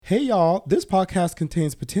Hey y'all, this podcast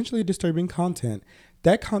contains potentially disturbing content.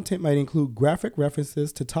 That content might include graphic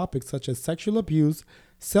references to topics such as sexual abuse,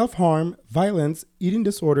 self-harm, violence, eating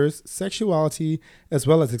disorders, sexuality, as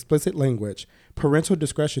well as explicit language. Parental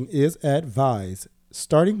discretion is advised.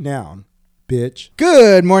 Starting now, bitch.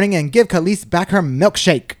 Good morning, and give Khalees back her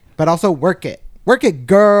milkshake, but also work it. Work it,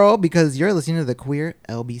 girl, because you're listening to the Queer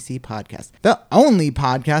LBC podcast, the only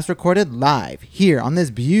podcast recorded live here on this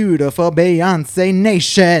beautiful Beyonce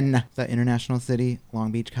nation, the international city,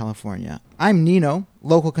 Long Beach, California. I'm Nino,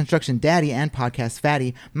 local construction daddy and podcast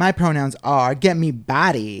fatty. My pronouns are get me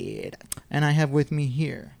bodied. And I have with me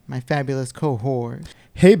here my fabulous cohort.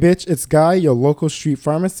 Hey bitch, it's Guy, your local street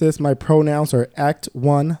pharmacist. My pronouns are Act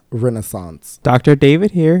 1 Renaissance. Dr.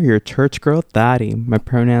 David here, your church girl daddy. My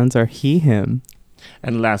pronouns are he, him.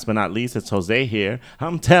 And last but not least, it's Jose here.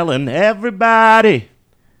 I'm telling everybody,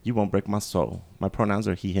 you won't break my soul. My pronouns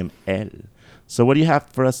are he, him, él. So what do you have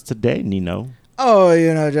for us today, Nino? Oh,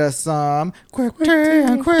 you know, just some queer tea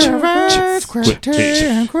and queer events, queer tea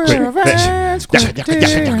and queer events, queer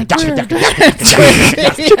tea and queer events.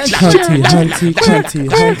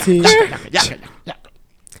 Hunty.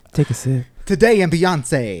 Take a sip. Today in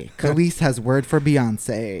Beyonce, Khalees has word for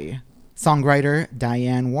Beyonce. Songwriter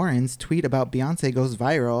Diane Warren's tweet about Beyonce goes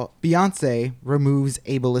viral. Beyonce removes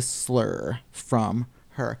ableist slur from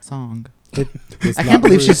her song. I can't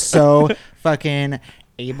believe she's so fucking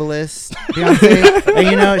ableist, Beyonce. And,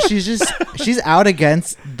 you know, she's out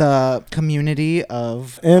against the community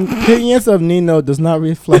of... Opinions of Nino does not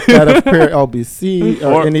reflect that of Queer LBC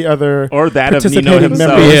or any other or that of Nino participating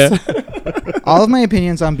himself. members. All of my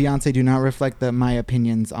opinions on Beyonce do not reflect my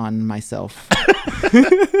opinions on myself.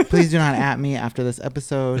 Please do not at me after this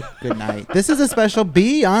episode. Good night. This is a special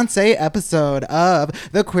Beyonce episode of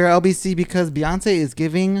the Queer LBC because Beyonce is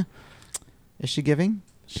giving... Is she giving?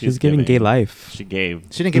 She's giving gay life. She gave.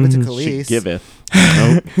 She didn't give it to Mhm. Khalees. She giveth.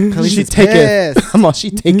 Nope. Khalees She is take it. pissed. Come on, she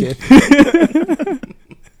take it.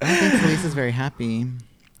 I don't think Khalees is very happy.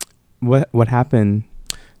 What happened?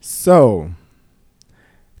 So,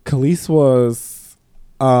 Khalees was,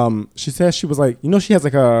 she said she was like, you know, she has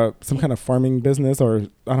like some kind of farming business, or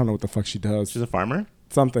I don't know what the fuck she does. She's a farmer?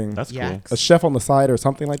 Something. That's Yaks. A chef on the side or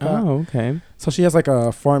something like that. Oh, okay. So she has like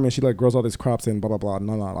a farm and she like grows all these crops and blah, blah, blah,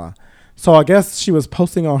 blah, blah, blah. So I guess she was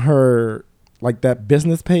posting on her, like that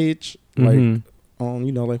business page, like on,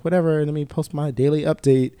 you know, like whatever. Let me post my daily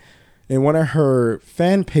update. And one of her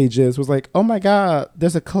fan pages was like, oh my God,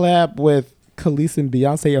 there's a collab with Khalees and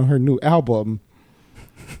Beyonce on her new album.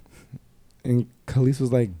 And Khalees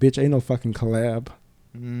was like, bitch, ain't no fucking collab.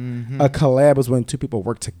 Mm-hmm. A collab is when two people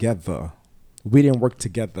work together. We didn't work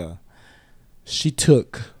together. She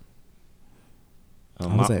took. I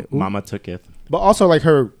was like, ooh. Mama tooketh. But also, like,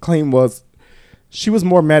 her claim was she was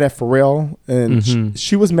more mad at Pharrell, and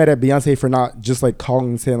she was mad at Beyonce for not just like calling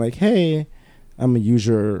and saying like, "Hey, I'm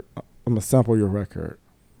gonna sample your record,"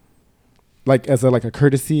 like as a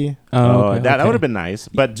courtesy. Oh, okay, that would have been nice.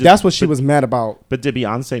 But that's what she was mad about. But did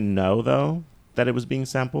Beyonce know though that it was being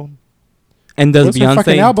sampled? And does What's her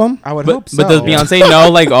fucking Beyonce album? I would hope so. But does Beyonce know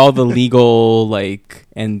like all the legal like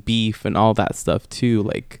and beef and all that stuff too?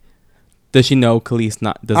 Like, does she know Khalees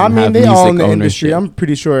doesn't have they music all in the ownership? industry. I'm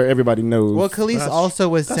pretty sure everybody knows. Well, Khalees also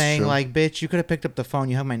was that's saying true. like, bitch, you could have picked up the phone.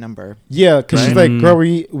 You have my number. Yeah, because she's Right. like, girl,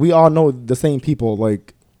 we all know the same people.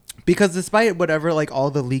 Like, Because despite whatever, like all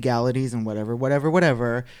the legalities and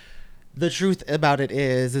whatever, the truth about it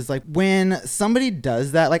is like when somebody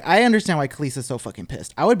does that, like I understand why Khalees is so fucking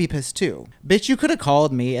pissed. I would be pissed too. Bitch, you could have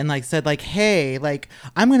called me and like said like, hey, like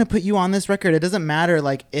I'm going to put you on this record. It doesn't matter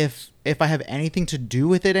like if I have anything to do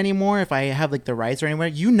with it anymore, if I have like the rights or anywhere,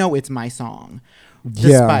 you know it's my song.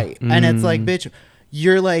 Despite. And it's like, bitch,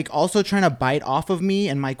 you're like also trying to bite off of me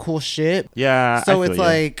and my cool shit. Yeah. So I feel it's you.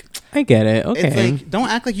 like, I get it. Okay. it's like, don't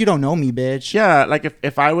act like you don't know me, bitch. Yeah, like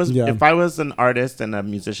if I was Yeah. if I was an artist and a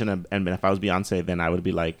musician and if I was Beyonce, then I would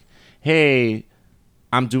be like, hey,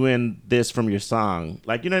 I'm doing this from your song.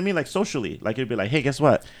 Like, you know what I mean? Like socially. Like it'd be like, hey, guess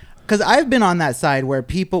what? Because I've been on that side where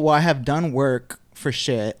I have done work for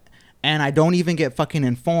shit and I don't even get fucking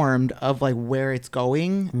informed of like where it's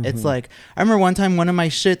going. It's like, I remember one time one of my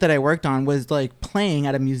shit that I worked on was like playing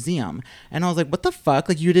at a museum and I was like, what the fuck?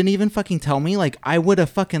 Like you didn't even fucking tell me? Like I would have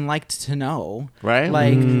fucking liked to know. Right?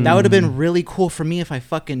 Like that would have been really cool for me if I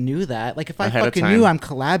fucking knew that. Like if I Ahead of fucking time. knew I'm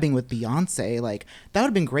collabing with Beyonce, like that would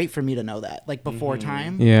have been great for me to know that. Like before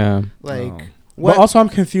time. yeah. Like but also I'm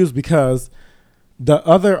confused because the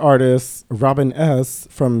other artist, Robin S.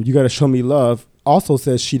 from You Gotta Show Me Love, also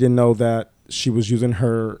says she didn't know that she was using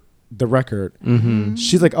the record.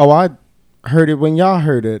 She's like, oh, I heard it when y'all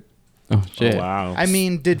heard it. Oh shit. Oh, wow. I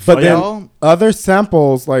mean, did But Pharrell? then other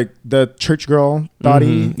samples like the Church Girl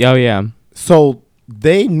Dottie, Mhm. Oh yeah. so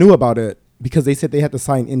they knew about it because they said they had to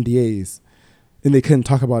sign NDAs and they couldn't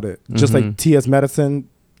talk about it. Just like Mhm. T.S. Madison,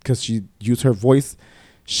 because she used her voice.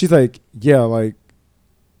 She's like, yeah, like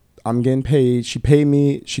I'm getting paid. She paid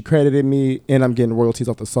me, she credited me, and I'm getting royalties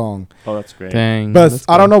off the song. Oh, that's great. Dang. But that's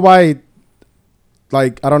I don't cool. know why,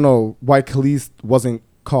 like, I don't know why Khalees wasn't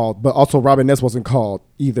called, but also Robin Ness wasn't called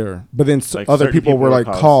either. But then Like, other certain people people were were like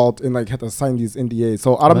called. called and like had to sign these NDAs.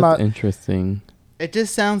 So I'm That's not, interesting. It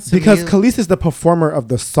just sounds to because me, Khalees is the performer of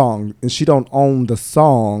the song and she don't own the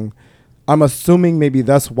song. I'm assuming maybe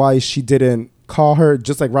that's why she didn't call her.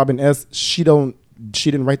 Just like Robin S, she didn't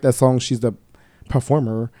write that song. She's the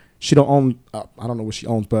performer. She don't own. I don't know what she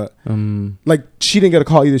owns, but like she didn't get a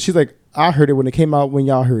call either. She's like, I heard it when it came out. When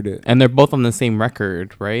y'all heard it, And they're both on the same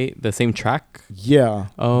record, right? The same track. yeah.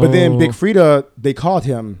 Oh. But then Big Frida, they called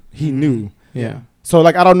him. He knew. Yeah. So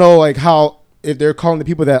like I don't know like how if they're calling the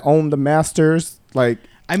people that own the masters like.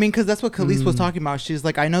 I mean, because that's what Khalees was talking about. She's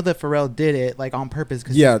like, I know that Pharrell did it like on purpose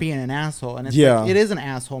because Yeah. he's being an asshole, and it's Yeah. like, it is an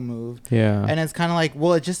asshole move. Yeah. And it's kind of like,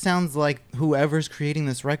 well, it just sounds like whoever's creating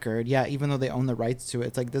this record, yeah, even though they own the rights to it,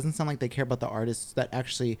 it's like, it doesn't sound like they care about the artists that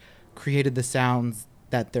actually created the sounds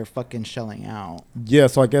that they're fucking shelling out. Yeah,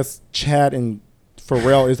 so I guess Chad and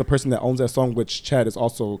Pharrell is the person that owns that song, which Chad is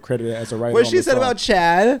also credited as a writer. What on she the said song. about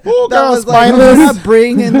Chad, Oh, that girl, was like, spineless. we're not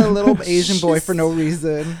bringing in the little Asian boy for no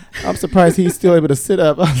reason. I'm surprised he's still able to sit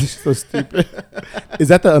up. I'm just so stupid. Is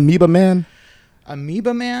that the Amoeba Man?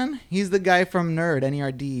 Amoeba Man, he's the guy from Nerd,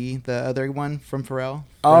 NERD, the other one from Pharrell.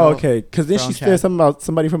 Oh, Pharrell- okay. Because then Pharrell she and said Chad. something about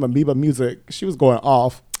somebody from Amoeba Music. She was going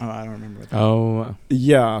off. Oh, I don't remember what that. Oh.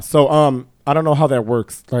 Yeah. So I don't know how that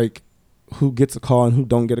works. Like, who gets a call and who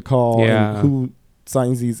don't get a call. Yeah. And who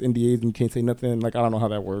signs these NDAs and you can't say nothing. Like, I don't know how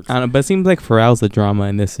that works. I don't know, but it seems like Pharrell's the drama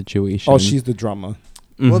in this situation. Oh, she's the drama.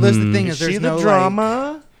 Well, there's the Mhm. thing Is is, there's she no the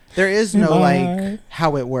drama? there is Am no I? like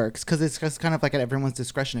how it works because it's just kind of like at everyone's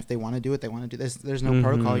discretion. If they want to do it, they want to do this. There's no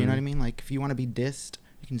protocol. You know what I mean? Like if you want to be dissed,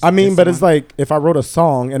 you can. Just I mean, diss but it's someone. like if I wrote a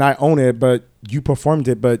song and I own it, but you performed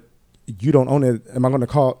it, but you don't own it. Am I going to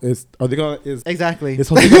call? Are they going? Is exactly.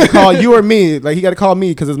 Jose going to call you or me? Like he got to call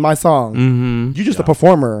me because it's my song. Mhm. You just a Yeah.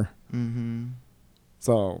 performer. Mm-hmm.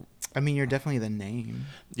 So I mean, you're definitely the name.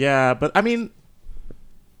 Yeah, but I mean,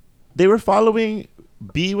 they were following.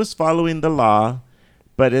 B was following the law,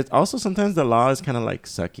 but it also sometimes the law is kind of like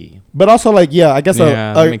sucky. but also like yeah, I guess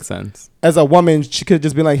Yeah, that makes sense. as a woman, she could have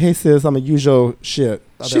just been like, "Hey sis, I'm gonna use your shit."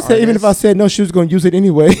 Other She said even if I artists? said no, she was gonna use it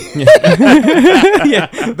anyway.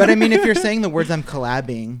 Yeah. But I mean, if you're saying the words "I'm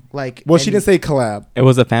collabing," like, Well, she and- didn't say collab. It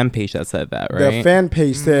was a fan page that said that, right? The fan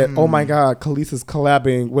page said, "Oh my Mm. God, Khalees is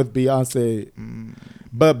collabing with Beyonce," Mm.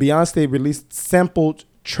 but Beyonce released sampled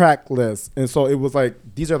track lists, and so it was like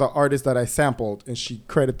these are the artists that I sampled, and she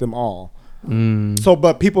credited them all. Mm. So,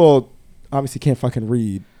 but people obviously can't fucking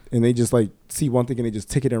read, and they just like see one thing and they just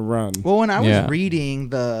take it and run. Well, when I was Yeah. reading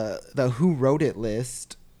the who wrote it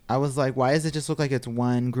list, I was like, why does it just look like it's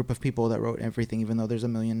one group of people that wrote everything, even though there's a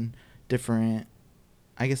million different?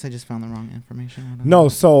 I guess I just found the wrong information. I don't No, know.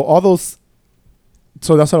 so all those.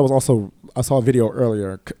 So that's what I was also. I saw a video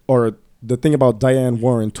earlier, or the thing about Diane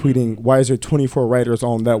Warren tweeting, "Why is there 24 writers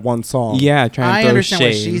on that one song?" Yeah, trying to I throw understand shade.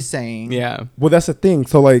 what she's saying. Yeah. Well, that's the thing.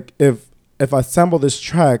 So like, if I sample this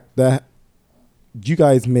track that you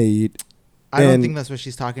guys made, I don't and- think that's what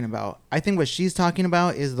she's talking about. I think what she's talking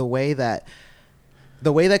about is the way that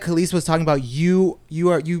Khalees was talking about you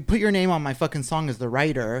put your name on my fucking song as the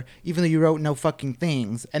writer, even though you wrote no fucking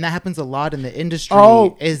things. And that happens a lot in the industry,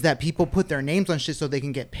 Oh. is that people put their names on shit so they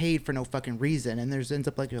can get paid for no fucking reason. And there's ends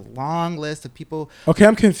up like a long list of people. okay,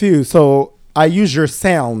 I'm confused. So I use your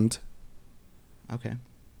sound, Okay.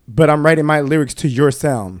 but I'm writing my lyrics to your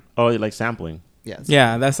sound. Oh, you like sampling? Yes.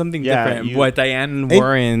 Yeah, that's something Yeah, different. you- What Diane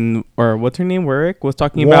Warren, or what's her name, Warwick, was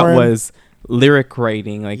talking Warren. about was lyric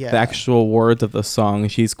writing, like Yeah. the actual words of the song.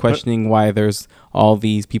 She's questioning why there's all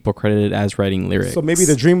these people credited as writing lyrics. So maybe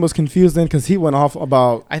the dream was confused then because he went off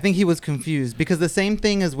about. I think he was confused because the same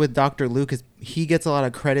thing as with Dr. Luke is he gets a lot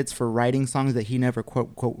of credits for writing songs that he never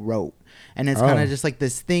quote quote wrote. And it's kind Oh. of just like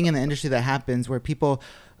this thing in the industry that happens where people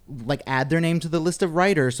like add their name to the list of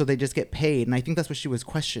writers so they just get paid. And I think that's what she was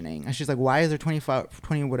questioning. And she's like, why is there 20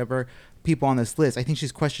 whatever people on this list? I think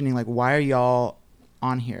she's questioning like, why are y'all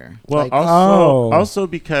on here? Well, Like, Oh. also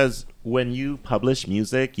because when you publish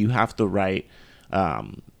music, you have to write.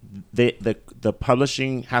 The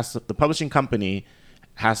publishing company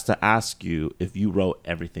has to ask you if you wrote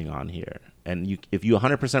everything on here, and if you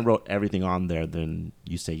 100% wrote everything on there, then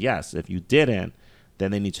you say yes. If you didn't,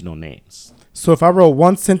 then they need to know names. So if I wrote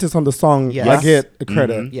one sentence on the song, Yes. I get a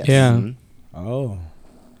credit. Mhm. Yes. Yeah. Mhm. Oh.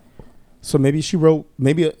 So maybe she wrote,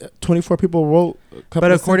 maybe 24 people wrote a couple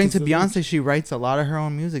But of according to sentences. Beyonce, she writes a lot of her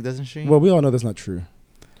own music, doesn't she? Well, we all know that's not true.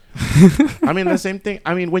 I mean, the same thing.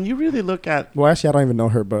 I mean, when you really look at Well, actually, I don't even know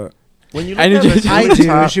her, but when you I look did at just- the I really do.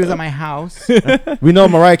 top- She was at my house. we know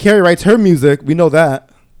Mariah Carey writes her music. We know that.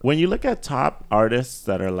 when you look at top artists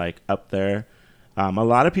that are like up there, a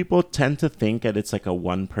lot of people tend to think that it's like a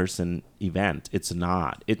one-person event. It's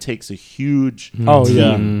not. It takes a huge Oh,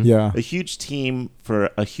 team. yeah. A huge team for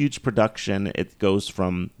a huge production. It goes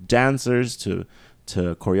from dancers to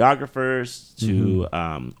choreographers to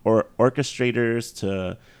or orchestrators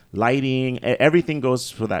to lighting. Everything goes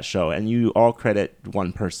for that show, and you all credit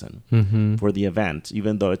one person Mm-hmm. for the event,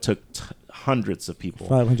 even though it took hundreds of people.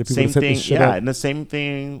 500 people Same to set thing, this shit yeah, up. and the same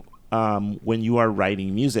thing when you are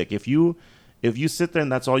writing music. If you sit there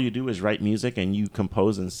and that's all you do is write music and you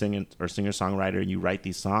compose and sing it, or singer-songwriter, and you write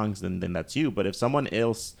these songs, then that's you. But if someone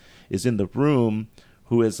else is in the room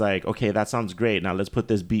who is like, okay, that sounds great, now let's put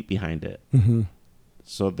this beat behind it. Mm-hmm.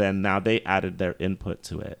 So then now they added their input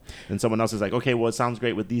to it. And someone else is like, okay, well, it sounds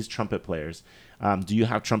great with these trumpet players. Do you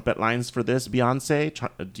have trumpet lines for this,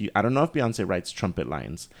 Beyonce? I don't know if Beyonce writes trumpet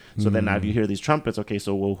lines. So then now if you hear these trumpets, okay,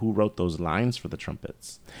 so well, who wrote those lines for the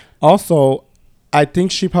trumpets? Also, I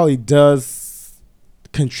think she probably does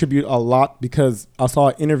contribute a lot because I saw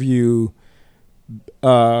an interview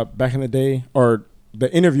back in the day, or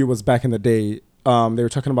the interview was back in the day. They were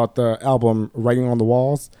talking about the album Writing on the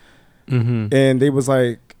Walls. Mm-hmm. And they was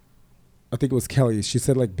like, I think it was Kelly. She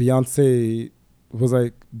said like Beyonce was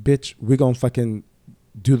like, bitch, we gonna fucking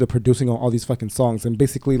do the producing on all these fucking songs, and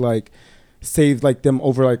basically like saved like them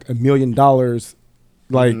over like $1 million,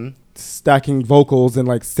 like Mhm. stacking vocals and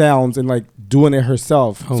like sounds and like doing it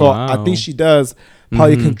herself. Oh, So I wow. think she does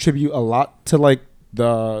probably Mhm. contribute a lot to like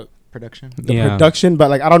the Production. Yeah. production, but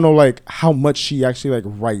like I don't know like how much she actually like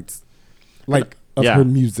writes like of Yeah. her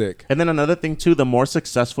music. And then another thing too, the more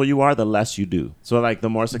successful you are, the less you do. So like the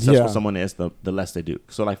more successful Yeah. someone is, the less they do.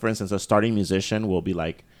 So like for instance, a starting musician will be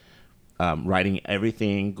like writing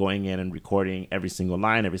everything, going in and recording every single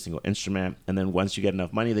line, every single instrument. And then once you get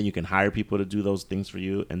enough money, then you can hire people to do those things for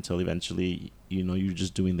you until eventually, you're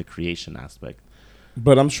just doing the creation aspect.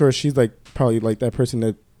 But I'm sure she's like probably like that person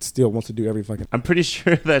that still wants to do every fucking. I'm pretty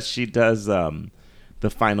sure that she does the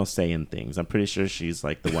final say in things. I'm pretty sure she's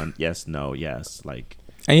like the one, yes, no, yes. Like,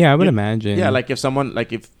 Yeah, I would Yeah. imagine. yeah, like if someone,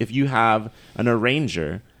 like if you have an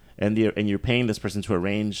arranger and you're paying this person to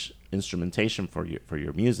arrange instrumentation for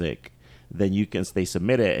your music, then they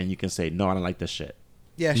submit it and you can say, no, I don't like this shit.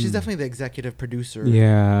 Yeah, she's definitely the executive producer.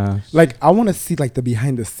 Yeah. Like I want to see like the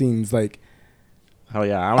behind the scenes. Like Hell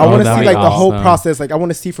yeah. I want to that'd see be like the whole awesome. process. Like I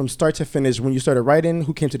want to see from start to finish when you started writing,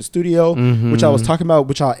 who came to the studio, which I was Mhm. talking about,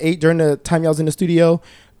 which I ate during the time y'all was in the studio,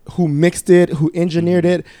 who mixed it, who engineered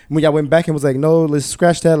it. When y'all went back and was like, no, let's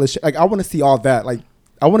scratch that. Like I want to see all that. Like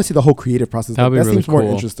I want to see the whole creative process. That'd Like, be that really seems more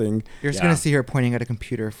cool. interesting. You're just Yeah. gonna see her pointing at a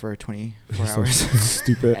computer for 24 So hours.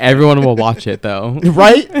 stupid. Everyone will watch it though.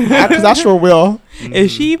 Right? Because I sure will.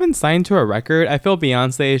 Is she even signed to a record? I feel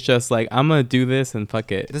Beyonce is just like, I'm gonna do this and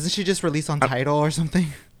fuck it. Doesn't she just release on Tidal or something?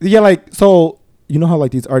 Yeah, like so you know how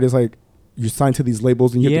like these artists like you sign to these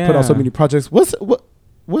labels and you have to put out so Yeah. many projects.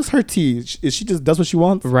 What's her tea? Is she just does what she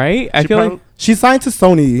wants? Right? I She feel prob- like She signed to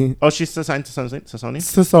Sony. Oh, she's assigned to Sony?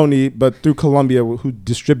 To Sony, but through Columbia, who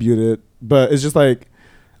distributed it. But it's just like,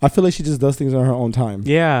 I feel like she just does things on her own time.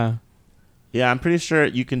 yeah. Yeah, I'm pretty sure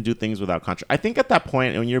you can do things without contract. I think at that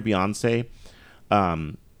point, when you're Beyonce,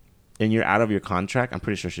 and you're out of your contract, I'm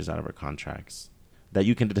pretty sure she's out of her contracts. That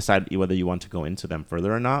you can decide whether you want to go into them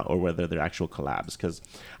further or not, or whether they're actual collabs. Because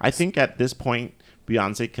I think at this point,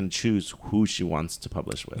 Beyonce can choose who she wants to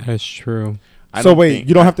publish with. That's true. I So don't wait, think-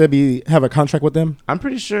 you don't have to have a contract with them? I'm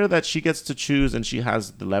pretty sure that she gets to choose and she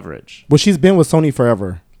has the leverage. Well, she's been with Sony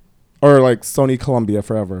forever, or like Sony Columbia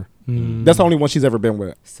forever. Mm. That's the only one she's ever been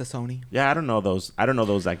with. Sony. Yeah, I don't know those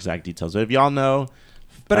exact details. But if y'all know,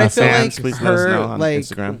 But I feel fans, like please let us her, know on like,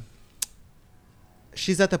 Instagram.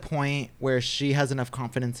 she's at the point where she has enough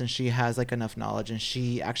confidence and she has like enough knowledge and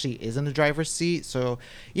she actually is in the driver's seat. So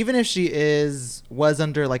even if she was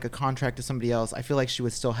under like a contract to somebody else, I feel like she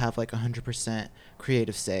would still have like 100%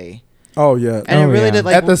 creative say. Oh yeah, And it really yeah. did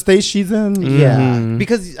like at the stage she's in. yeah, Mhm.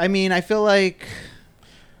 because I mean I feel like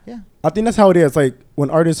I think that's how it is. Like when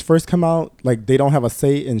artists first come out, like they don't have a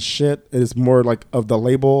say in shit. It is more like of the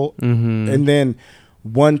label, Mm-hmm. and then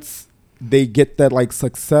once they get that like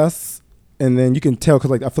success, and then you can tell because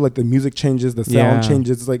like I feel like the music changes, the sound Yeah.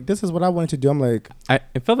 changes. It's like this is what I wanted to do. I'm like, I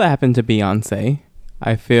feel that happened to Beyonce.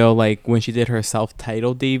 I feel like when she did her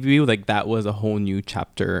self-titled debut, like that was a whole new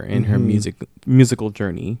chapter in her musical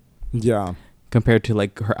journey Yeah. compared to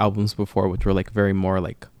like her albums before, which were like very more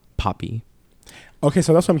like poppy. Okay,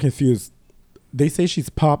 so that's why I'm confused. They say she's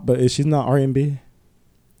pop, but she's not R&B.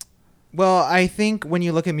 Well, I think when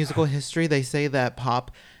you look at musical history, they say that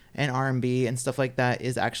pop and R&B and stuff like that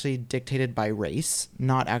is actually dictated by race,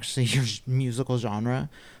 not actually your musical genre.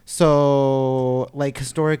 So, like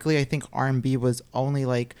historically, I think R&B was only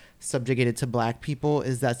like subjugated to black people,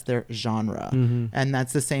 is that's their genre, and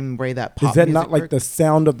that's the same way that pop. Is that music not like works. the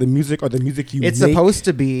sound of the music or the music you It's make? supposed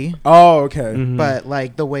to be, Oh, okay. but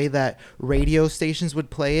like the way that radio stations would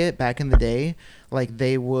play it back in the day, like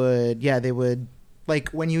they would, like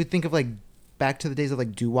when you think of like back to the days of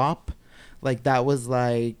like doo-wop, like that was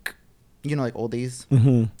like, you know, like oldies,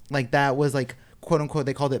 like that was like quote unquote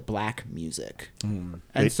they called it black music,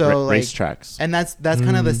 and so like race tracks. and that's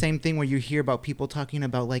kind of the same thing where you hear about people talking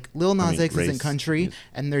about like Lil Nas X isn't country,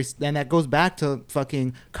 and that goes back to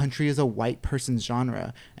fucking country is a white person's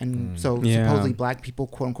genre, and so supposedly black people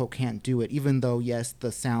quote unquote can't do it, even though yes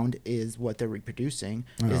the sound is what they're reproducing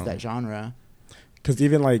is that genre. Because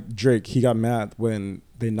even like Drake, he got mad when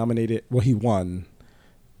they nominated. Well, he won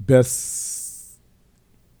best.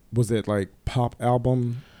 Was it like pop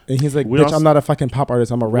album? And he's like, "Bitch, I'm not a fucking pop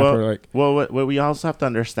artist. I'm a rapper." What we also have to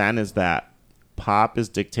understand is that pop is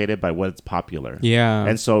dictated by what's popular. Yeah.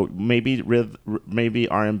 And so maybe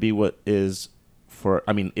R&B is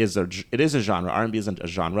it is a genre. R&B isn't a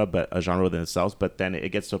genre, but a genre within itself. But then it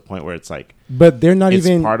gets to a point where it's like, but they're not it's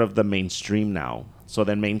even part of the mainstream now. So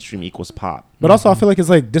then mainstream equals pop. But also, I feel like it's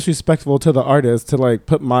like disrespectful to the artist to like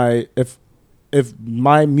put if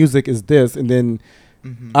my music is this, and then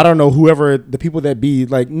I don't know, whoever the people that be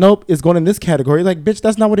like, nope, it's going in this category. Like, bitch,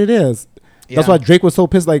 that's not what it is. Yeah. That's why Drake was so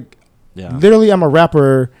pissed. Like, literally, I'm a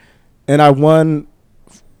rapper, and I won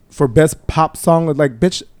for best pop song. Like,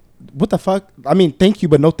 bitch, what the fuck? I mean, thank you,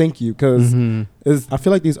 but no thank you, because I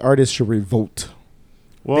feel like these artists should revolt.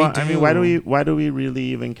 Well, I mean, why do we really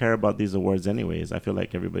even care about these awards anyways? I feel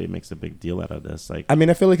like everybody makes a big deal out of this. Like, I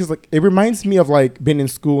mean, I feel like it's like, it reminds me of like being in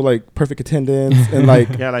school, like perfect attendance and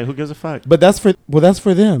like, yeah, like who gives a fuck? but that's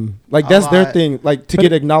for them. Like, that's their thing. Like, to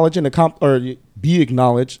get acknowledged and or be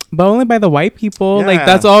acknowledged. But only by the white people. Yeah. Like,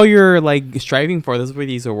 that's all you're like striving for. This is what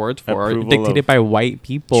these awards for. Approval Dictated by white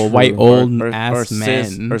people, True. white old or ass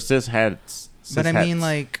men. or cis heads. But I mean,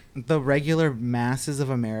 like, the regular masses of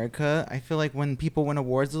America, I feel like when people win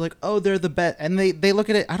awards, they're like, oh, they're the best. And they look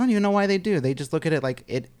at it, I don't even know why they do. They just look at it like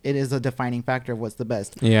it is a defining factor of what's the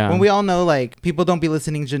best. Yeah. When we all know, like, people don't be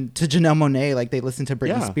listening to Janelle Monáe like they listen to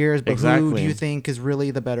Britney Yeah, Spears. But exactly. who do you think is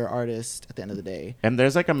really the better artist at the end of the day? And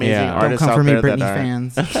there's like amazing Yeah. Don't artists come out for me, there Britney that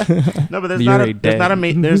are fans. no,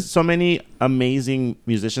 but there's so many amazing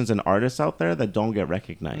musicians and artists out there that don't get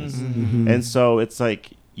recognized, and so it's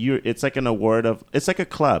like it's like an award of, it's like a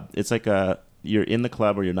club. It's like you're in the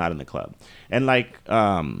club or you're not in the club. And like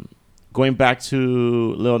going back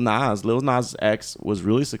to Lil Nas X was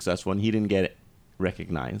really successful and he didn't get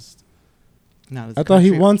recognized. I thought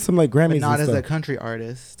he won some like Grammys, but not and as stuff. a country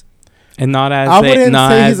artist. And not as I wouldn't not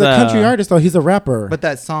say as he's a country artist though. He's a rapper. But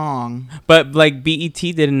that song, But like BET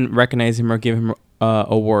didn't recognize him or give him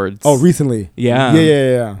awards. Oh, recently. Yeah.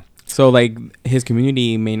 Yeah. So like his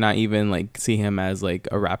community may not even like see him as like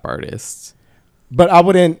a rap artist. But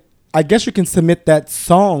I guess you can submit that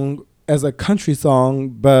song as a country song,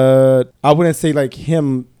 but I wouldn't say like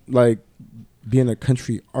him like being a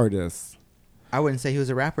country artist. I wouldn't say he was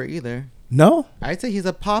a rapper either. No? I'd say he's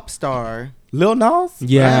a pop star. Lil Nas?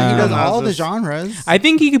 Yeah. He does Nas all the is- genres. I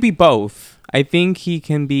think he could be both. I think he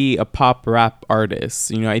can be a pop rap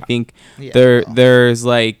artist. You know, I think Yeah, there's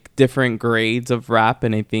like different grades of rap,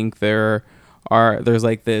 and I think there's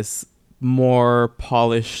like this more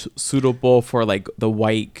polished, suitable for like the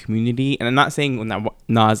white community. And I'm not saying when that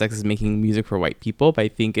Nas X is making music for white people, but I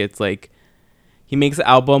think it's like he makes an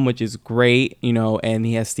album which is great, you know, and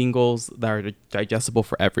he has singles that are digestible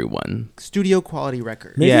for everyone. Studio quality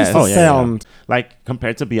record. Maybe Yes. it's the Oh, yeah, sound. Like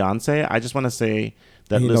compared to Beyonce, I just want to say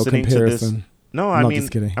that Ain't no listening to this. comparison. No, I No, mean,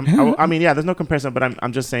 just kidding. I mean, yeah, there's no comparison, but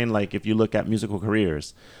I'm just saying, like, if you look at musical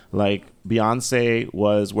careers, like Beyonce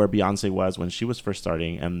was where Beyonce was when she was first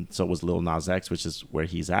starting, and so was Lil Nas X, which is where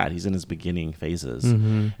he's at. He's in his beginning phases.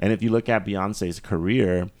 And if you look at Beyonce's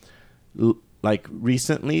career, like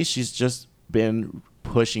recently, she's just been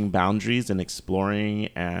pushing boundaries and exploring,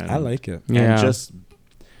 and I like it. Yeah. and just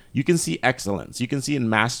you can see excellence. You can see in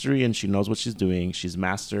mastery, and she knows what she's doing. She's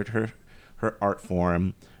mastered her art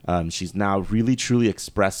form. She's now really truly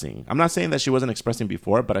expressing. I'm not saying that she wasn't expressing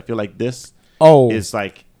before, but I feel like this is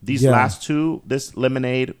like These last two, this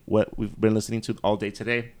Lemonade, what we've been listening to all day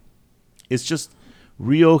today, it's just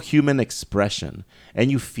real human expression, and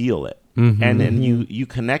you feel it. And then you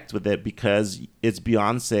connect with it because it's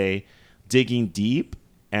Beyonce digging deep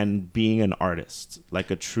and being an artist,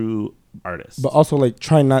 like a true artist. But also like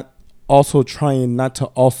trying not to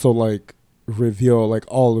also like reveal like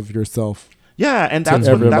all of yourself. Yeah, and that's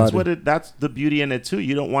the beauty in it too.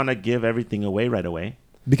 You don't want to give everything away right away.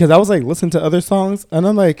 Because I was like listening to other songs and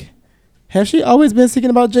I'm like, have she always been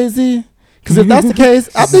singing about Jay-Z? Because if that's the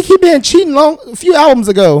case, I think he been cheating a few albums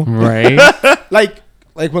ago. Right. like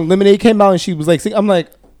when Lemonade came out and she was like singing, I'm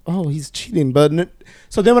like, oh, he's cheating. But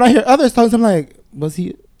so then when I hear other songs, I'm like, was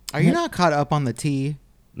he? Are you not caught up on the tea?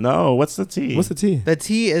 No, what's the tea? What's the tea? The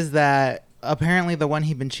tea is that apparently the one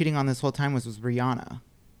he'd been cheating on this whole time was Rihanna.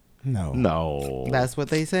 No. That's what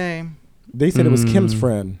they say. They said it was Kim's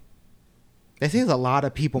friend. They say there's a lot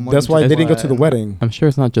of people. That's why they didn't go to the wedding. I'm sure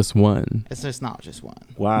it's not just one. It's just not just one.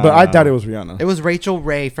 Wow. But I doubt it was Rihanna. It was Rachel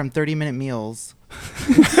Ray from 30 Minute Meals.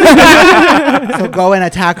 So go and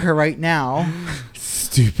attack her right now.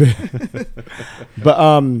 Stupid. But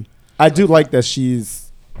I do like that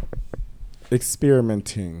she's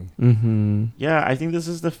experimenting. Yeah, I think this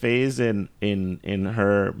is the phase in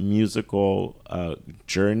her musical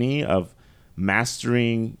journey of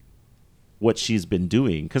mastering what she's been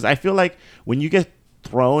doing. Because I feel like when you get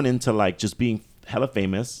thrown into like just being hella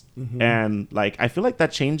famous, and like I feel like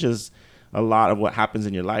that changes a lot of what happens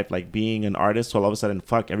in your life. Like being an artist, so all of a sudden,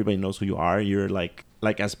 fuck, everybody knows who you are. You're like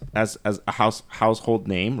as a household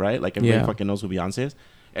name, right? Like everybody fucking knows who Beyonce is.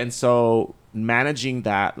 And so managing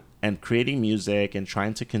that and creating music and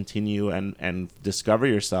trying to continue and discover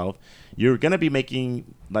yourself, you're going to be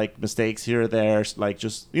making like mistakes here or there, like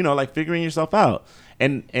just, you know, like figuring yourself out.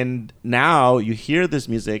 And now you hear this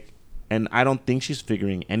music and I don't think she's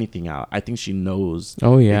figuring anything out. I think she knows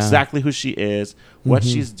exactly who she is, what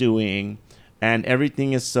she's doing, and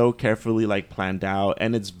everything is so carefully like planned out.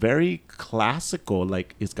 And it's very classical.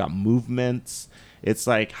 Like it's got movements. It's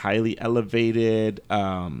like highly elevated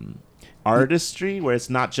artistry where it's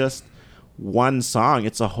not just one song.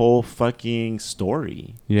 It's a whole fucking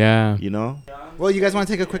story. Yeah. You know? Well, you guys want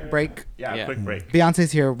to take a quick break? Yeah. Quick break.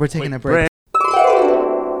 Beyonce's here. We're taking a break.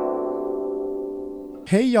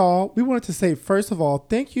 Hey y'all, we wanted to say first of all,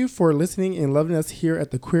 thank you for listening and loving us here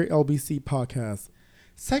at the Queer LBC podcast.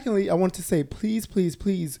 Secondly, I want to say please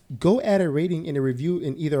go add a rating and a review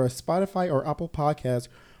in either a Spotify or Apple podcast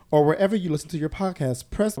or wherever you listen to your podcast.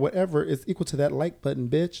 Press whatever is equal to that like button,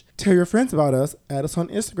 bitch. Tell your friends about us. Add us on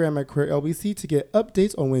Instagram at Queer LBC to get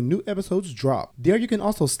updates on when new episodes drop. There you can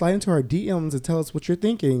also slide into our DMs and tell us what you're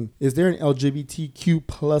thinking. Is there an LGBTQ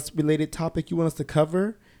plus related topic you want us to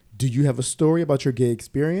cover? Do you have a story about your gay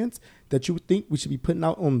experience that you think we should be putting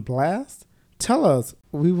out on blast? Tell us.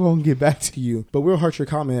 We won't get back to you, but we'll heart your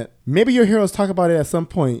comment. Maybe you'll hear us talk about it at some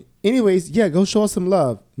point. Anyways, yeah, go show us some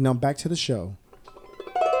love. Now back to the show.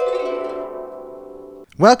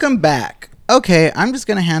 Welcome back. Okay, I'm just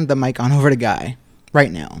going to hand the mic on over to Guy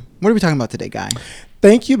right now. What are we talking about today, Guy?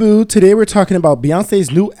 Thank you, Boo. Today we're talking about Beyonce's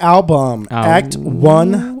new album, Act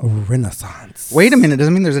 1 Renaissance. Wait a minute.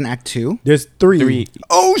 Doesn't mean there's an Act 2? There's three.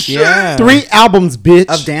 Oh, shit. Yeah. 3 albums, bitch.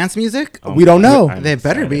 Of dance music? Oh, we don't know. I'm They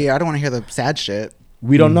better excited. be. I don't want to hear the sad shit.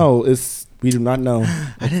 We don't know. We do not know.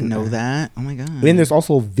 I didn't know that. Oh, my God. And there's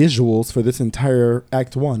also visuals for this entire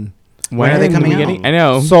Act 1. When are they coming out? I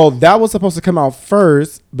know. So that was supposed to come out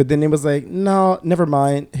first, but then it was like, no, never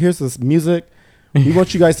mind. Here's this music. We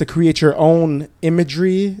want you guys to create your own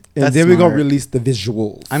imagery, and That's then we're going smart. to release the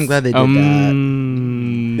visuals. I'm glad they did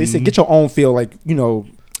that. They said, get your own feel, like, you know.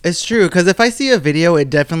 It's true, because if I see a video, it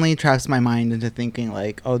definitely traps my mind into thinking,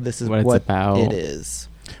 like, oh, this is What what, it's about. it is.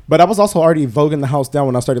 But I was also already voguing the house down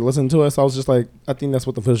when I started listening to it, so I was just like, I think that's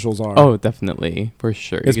what the visuals are. Oh, definitely. For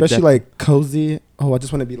sure. You could Especially like cozy. Oh, I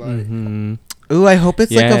just want to be like. Mhm. Ooh, I hope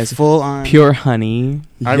it's like a Yes. full-on... Pure honey.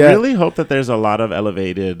 I Yeah. really hope that there's a lot of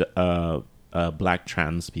elevated black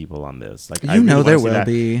trans people on this. Like, I You really know wanna there see will that.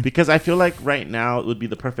 be. Because I feel like right now it would be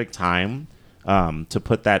the perfect time to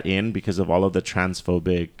put that in because of all of the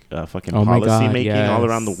transphobic fucking Oh my policy God, making all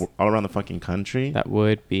yes. around the fucking country. That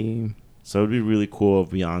would be. So it'd be really cool of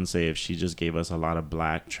Beyonce if she just gave us a lot of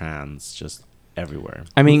black trans just everywhere.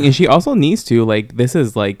 I mean, and she also needs to, like, this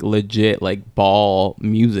is like legit like ball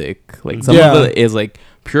music. Like some Yeah. of it is like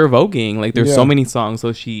pure voguing. Like there's Yeah. so many songs.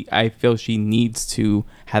 So I feel she needs to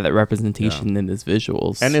have that representation in this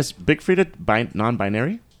visuals. And is Big Frida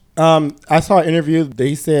non-binary? I saw an interview.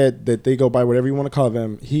 They said that they go by whatever you want to call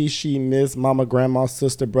them. He, she, miss, mama, grandma,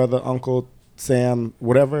 sister, brother, uncle, Sam,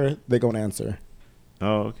 whatever they going to answer.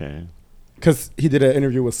 Oh, okay. Because he did an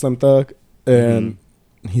interview with Slim Thug, and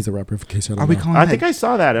He's a rapper. For case you don't Are we know. calling I that think I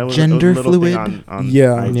saw that. It was gender a little thing fluid? on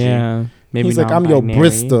Yeah. IG. Yeah. Maybe He's like, I'm your non-binary.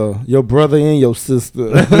 Brista, your brother and your sister.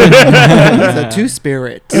 He's a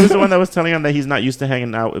two-spirit. He was the one that was telling him that he's not used to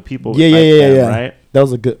hanging out with people. Yeah, like them, yeah. Right. That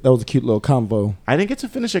was a cute little combo. I didn't get to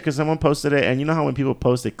finish it because someone posted it, and you know how when people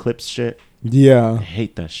post it clips shit. I Yeah.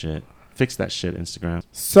 hate that shit. Fix that shit, Instagram.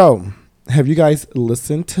 So, have you guys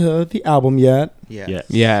listened to the album yet? Yeah. Yeah.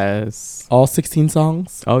 Yes. All 16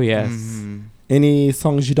 songs? Oh yes. Mhm. Any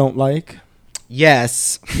songs you don't like?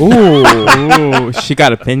 Yes. Ooh. Ooh, she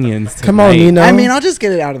got opinions. Come on, tonight. Nina. I mean, I'll just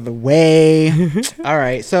get it out of the way. All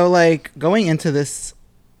right. So, like, going into this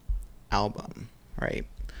album, right?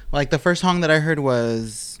 Like, the first song that I heard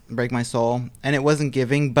was Break My Soul, and it wasn't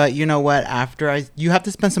giving. But you know what? You have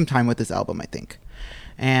to spend some time with this album, I think.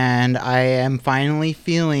 And I am finally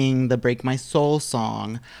feeling the Break My Soul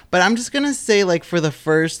song. But I'm just going to say, like, for the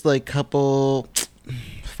first, like, couple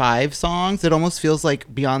 5 songs, it almost feels like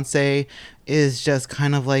Beyonce is just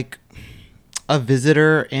kind of like a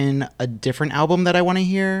visitor in a different album that I want to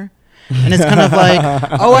hear. And it's kind of like,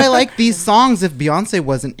 oh, I like these songs if Beyonce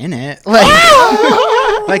wasn't in it.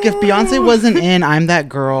 Like if Beyonce wasn't in I'm That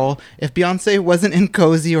Girl, if Beyonce wasn't in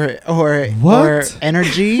Cozy or What?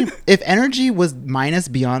 Energy, if Energy was minus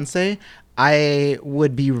Beyonce, I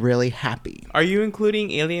would be really happy. Are you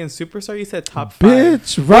including Alien Superstar? You said top 5.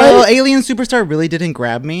 Bitch, right? Well, Alien Superstar really didn't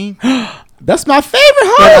grab me. That's my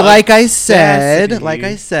favorite But heart. like I said,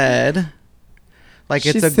 Audacity. like She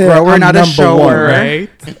it's a said, grower, "I'm not a number shower. one." Right?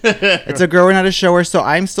 It's a grower, not a shower. So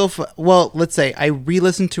I'm still, well, let's say I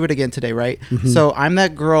re-listened to it again today, right? So I'm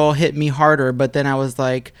That Girl hit me harder, but then I was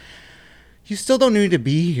like, you still don't need to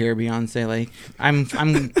be here, Beyonce. Like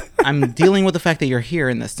I'm dealing with the fact that you're here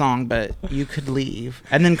in this song, but you could leave.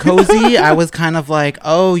 And then Cozy, I was kind of like,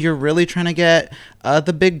 oh, you're really trying to get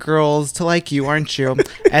the big girls to like you, aren't you?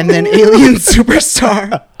 And then Alien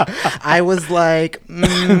Superstar, I was like,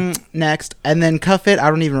 next. And then Cuff It, I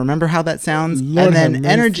don't even remember how that sounds. Lord and then have mercy.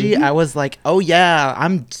 Energy, I was like, oh yeah,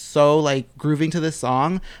 I'm so like grooving to this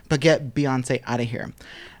song, but get Beyonce out of here.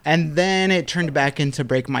 And then it turned back into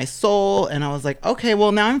Break My Soul. And I was like, okay,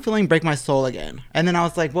 well, now I'm feeling Break My Soul again. And then I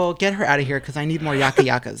was like, well, get her out of here because I need more yaka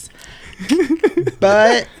yakas.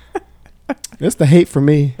 But It's the hate for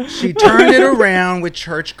me. she turned it around with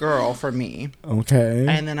Church Girl for me. Okay.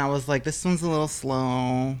 And then I was like, this one's a little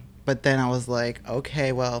slow. But then I was like,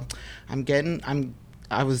 okay, well,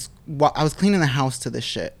 I was cleaning the house to this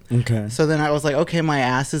shit. Okay. So then I was like, okay, my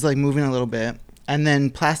ass is like moving a little bit. And then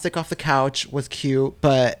Plastic Off the Couch was cute,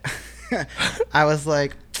 but I was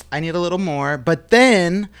like, I need a little more. But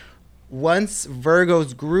then once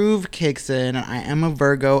Virgo's groove kicks in, and I am a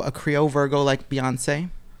Virgo, a Creole Virgo like Beyonce.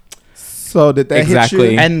 So did that hit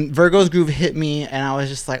Exactly. you? And Virgo's groove hit me, and I was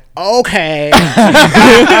just like, okay.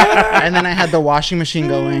 And then I had the washing machine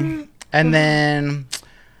going. And then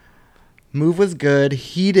Move was good.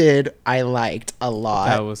 Heated, I liked a lot.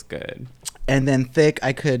 That was good. And then Thick,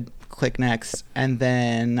 I could click next. And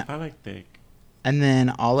then I like Thick.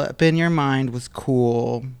 All Up in Your Mind was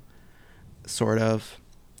cool, sort of.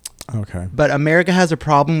 Okay. But America Has a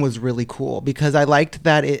Problem was really cool because I liked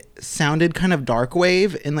that it sounded kind of dark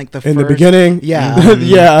wave in like the beginning. Yeah.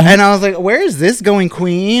 Yeah. And I was like, where is this going,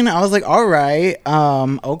 Queen? I was like, all right,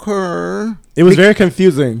 okay. It was very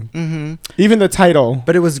confusing. Mm-hmm. Even the title.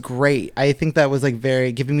 But it was great. I think that was like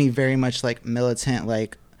giving me very much like militant,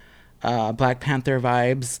 like Black Panther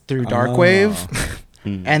vibes through dark wave.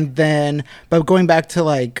 And then, but going back to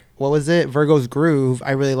like, what was it? Virgo's Groove.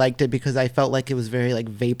 I really liked it because I felt like it was very like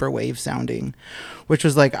vaporwave sounding, which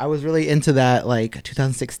was like, I was really into that like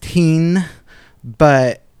 2016,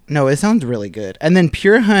 but no, it sounds really good. And then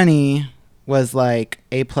Pure Honey was like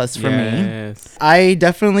A+ for me. Yes. I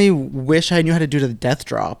definitely wish I knew how to do the death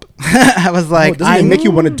drop. I was like, doesn't it make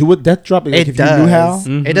you want to do a death drop? Like, It if does. you knew how?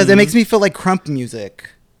 It does. It makes me feel like crump music.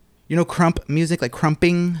 You know, crump music, like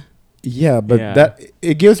crumping. Yeah, but Yeah.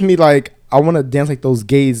 it gives me like, I want to dance like those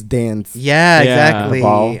gays dance. Yeah, Yeah. exactly.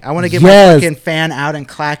 Ball. I want to get Yes. my fucking fan out and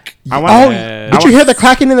clack. I Oh, want. Yes. did you hear the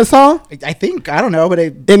clacking in the song? I think, I don't know, but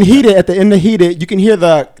In Heated, at the end of Heated, you can hear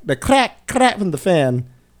the crack from the fan.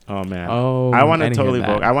 Oh man. Oh, I want I to didn't hear totally that.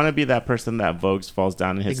 Vogue. I want to be that person that Vogues falls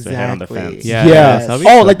down and hits their head on the Exactly. fence. Yeah. Yes. that'd be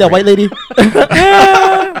Oh, so like that great. white lady?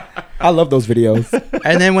 I love those videos.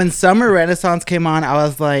 and then when Summer Renaissance came on, I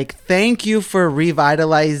was like, thank you for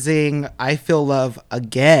revitalizing I Feel Love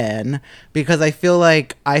again, because I feel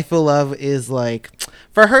like I Feel Love is like,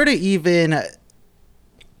 for her to even,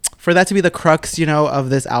 for that to be the crux, you know, of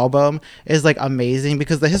this album is like amazing,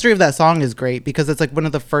 because the history of that song is great, because it's like one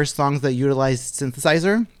of the first songs that utilized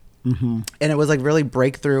synthesizer. And it was like really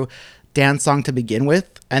breakthrough dance song to begin with.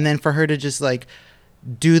 And then for her to just like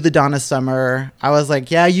do the Donna Summer. I was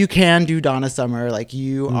like, yeah, you can do Donna Summer. Like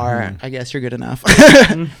you are, I guess you're good enough.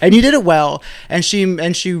 And you did it well. And she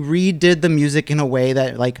redid the music in a way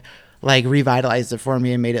that like revitalized it for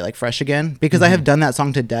me and made it like fresh again, because I have done that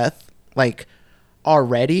song to death like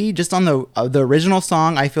already, just on the original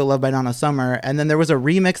song I Feel Loved by Donna Summer, and then there was a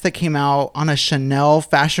remix that came out on a Chanel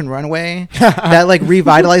fashion runway that like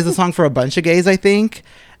revitalized the song for a bunch of gays, I think.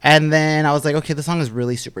 And then I was like, okay, the song is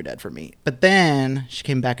really super dead for me. But then she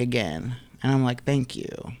came back again, and I'm like, thank you.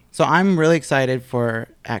 So I'm really excited for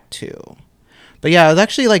Act 2. But yeah, I was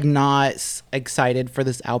actually like not excited for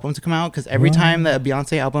this album to come out, because every time that a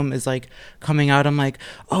Beyonce album is like coming out, I'm like,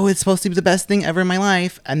 oh, it's supposed to be the best thing ever in my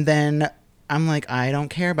life. And then I'm like, I don't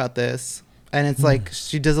care about this. And it's like,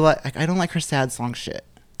 she does a lot. Like, I don't like her sad song shit.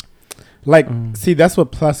 Like, see, that's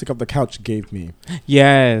what Plastic Off the Couch gave me.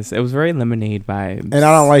 Yes, it was very Lemonade vibes. And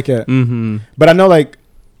I don't like it. Mm-hmm. But I know, like,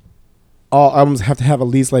 all albums have to have at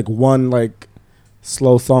least, like, one, like,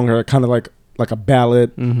 slow song or kind of, like a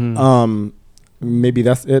ballad. Mm-hmm. Maybe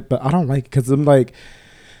that's it. But I don't like it because I'm, like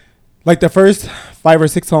the first 5 or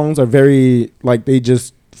 6 songs are very, like, they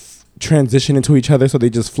just transition into each other. So they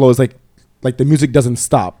just flow. It's like the music doesn't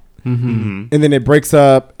stop. Mm-hmm. And then it breaks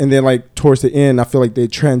up, and then like towards the end I feel like the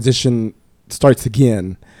transition starts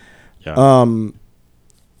again.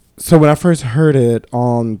 So when I first heard it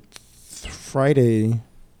on Friday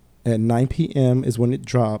at 9 p.m. is when it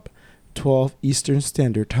dropped, 12 Eastern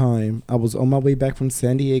Standard Time. I was on my way back from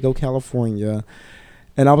San Diego, California,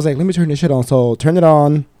 and I was like, let me turn this shit on. So turn it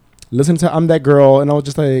on, listen to I'm That Girl, and I was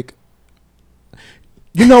just like,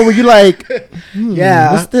 you know, where you like,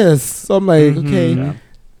 Yeah. what's this? So I'm like, okay,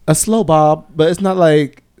 a slow bob, but it's not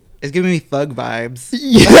like, It's giving me thug vibes.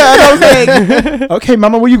 yeah. And I was like, okay,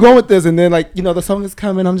 mama, where you going with this? And then like, you know, the song is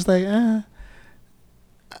coming. I'm just like,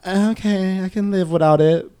 okay, I can live without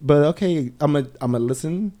it, but okay, I'm a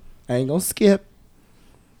listen. I ain't gonna skip.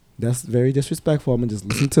 That's very disrespectful. I'm gonna just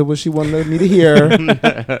listen to what she wanted me to hear.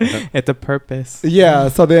 It's a purpose. Yeah.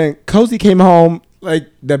 So then Cozy came home, like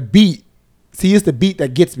the beat. See, it's the beat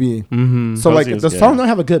that gets me. Mm-hmm. So Cozy like, if was the good. song don't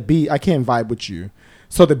have a good beat, I can't vibe with you.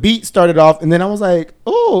 So the beat started off, and then I was like,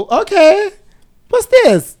 oh, okay, what's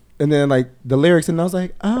this? And then like the lyrics, and I was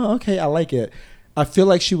like, oh, okay, I like it. I feel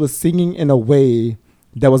like she was singing in a way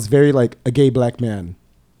that was very like a gay black man,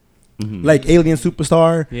 like Alien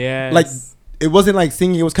Superstar. Yes. Like it wasn't like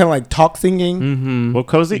singing; it was kind of like talk singing. Mm-hmm. Well,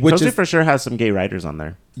 Cozy Which is- for sure has some gay writers on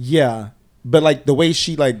there. Yeah, but like the way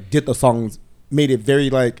she like did the songs made it very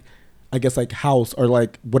like, I guess like house or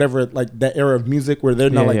like whatever, like that era of music where they're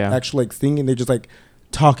not Yeah, like yeah. actually like singing, they're just like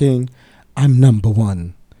talking. I'm number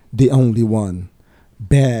one, the only one,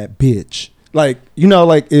 bad bitch. Like, you know,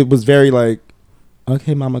 like it was very like,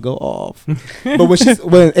 okay, mama, go off. But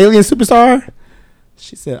when Alien Superstar,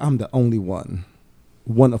 she said, I'm the only one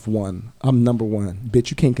of one. I'm number one, bitch.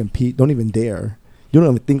 You can't compete. Don't even dare. You don't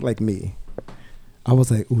even think like me. I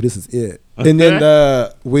was like, ooh, this is it. And then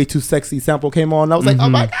the Way Too Sexy sample came on. I was like, oh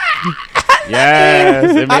my God.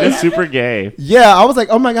 Yes, it made it super gay. Yeah, I was like,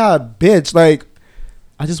 oh my God, bitch. Like,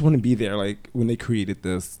 I just want to be there, like, when they created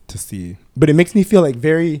this to see. But it makes me feel, like,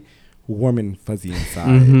 very warm and fuzzy inside.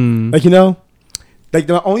 Mm-hmm. Like, you know? Like,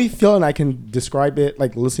 the only feeling I can describe it,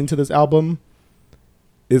 like, listening to this album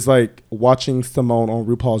is, like, watching Simone on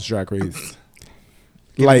RuPaul's Drag Race.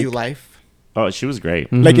 Giving Like, you life. Oh, she was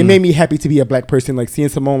great. like, it made me happy to be a black person. Like, seeing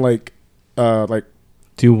Simone, like,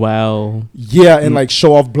 do well. yeah, and like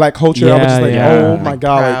show off black culture. I was just like, Yeah, oh yeah. my Like,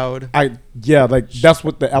 God, proud. like that's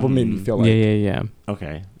what the album made me feel like. Yeah.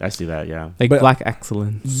 Okay, I see that. Yeah. Like But- black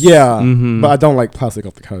excellence. Yeah, Mhm. but I don't like Plastic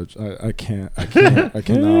Off the Couch. I cannot.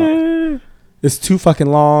 It's too fucking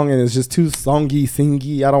long and it's just too songy,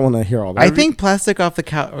 singy. I don't want to hear all that. I think Plastic Off the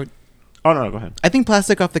Couch. Oh no, go ahead. I think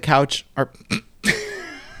Plastic Off the Couch or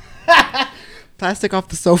Plastic Off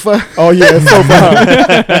the Sofa. Oh yeah, it's so fun.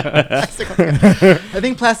 I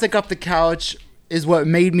think Plastic Off the Couch is what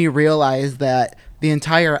made me realize that the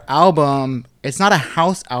entire album, it's not a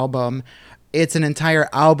house album, it's an entire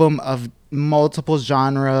album of multiple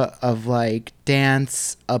genre of like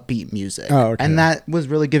dance, upbeat music. Oh, okay. And that was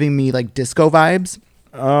really giving me like disco vibes.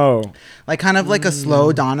 Oh, Like kind of like a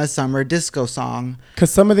slow Donna Summer disco song. because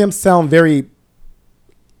some of them sound very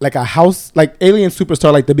like a house, like Alien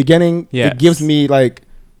Superstar. Like the beginning, Yes. it gives me like,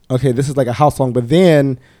 okay, this is like a house song. But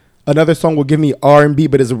then another song will give me R&B,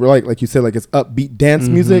 but it's like you said, like it's upbeat dance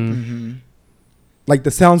music. Mm-hmm. Like the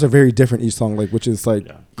sounds are very different each song, like which is like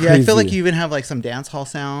Yeah. Yeah, I feel like crazy. you even have like some dance hall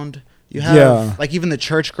sound. You have Yeah. like even the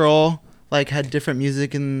church girl like had different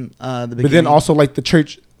music in the beginning. But then also like the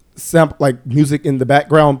church, like music in the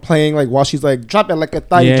background playing like while she's like drop it like a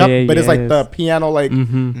thigh drop, but it's like the piano like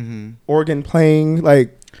organ playing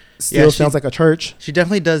like still sounds like a church. She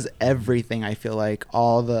definitely does everything. I feel like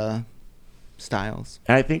all the styles.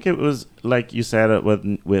 And I think it was like you said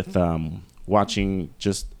with watching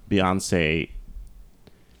just Beyonce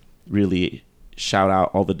really shout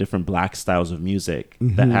out all the different black styles of music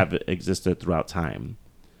that have existed throughout time,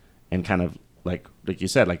 and kind of like you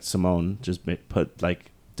said, like Simone just put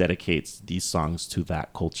like dedicates these songs to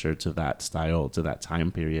that culture, to that style, to that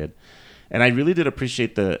time period. And I really did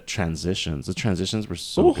appreciate the transitions. The transitions were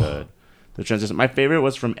so good. The transition. My favorite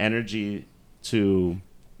was from Energy to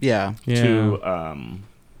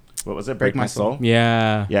what was it? Break My Soul.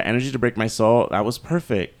 Yeah. Yeah, Energy to Break My Soul. That was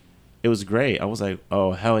perfect. It was great. I was like,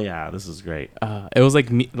 oh hell yeah, this is great. It was like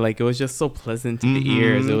it was just so pleasant to the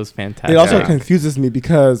ears. It was fantastic. It also confuses me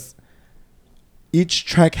because each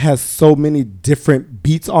track has so many different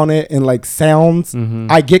beats on it and like sounds.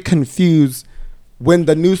 I get confused when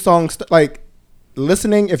the new songs like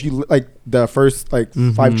listening. If you like the first like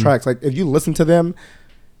 5 tracks, like if you listen to them,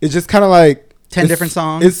 it's just kind of like 10 different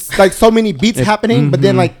songs. It's like so many beats happening, but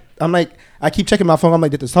then like I'm like I keep checking my phone. I'm like,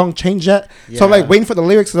 did the song change yet? Yeah. So I'm like waiting for the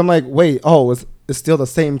lyrics. Cause I'm like, wait, it's still the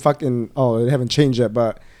same fucking. Oh, it haven't changed yet,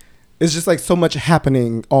 but it's just like so much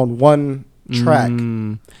happening on one track.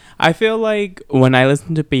 I feel like when I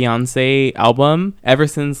listen to Beyonce album, ever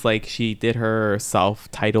since like she did her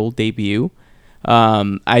self-titled debut,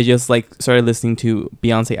 I just like started listening to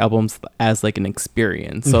Beyonce albums as like an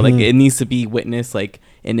experience. So like it needs to be witnessed like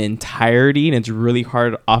in entirety, and it's really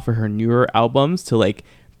hard off of her newer albums to like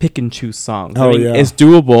pick and choose songs. I mean, it's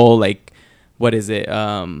doable. Like, what is it?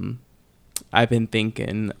 I've been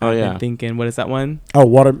thinking. What is that one?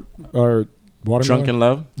 Drunken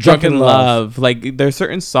Love. Drunken Love. Like there's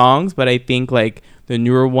certain songs, but I think like the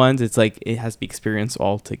newer ones, it's like it has to be experienced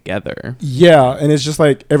all together. Yeah, and it's just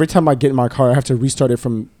like every time I get in my car, I have to restart it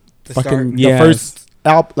from the first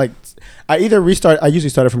album. Like I usually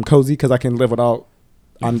start it from Cozy because I can live without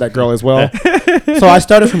I'm That Girl as well. So I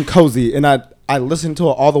started from Cozy and I listened to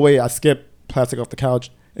it all the way. I skip Plastic Off the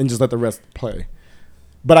Couch and just let the rest play.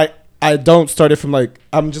 But I don't start it from like,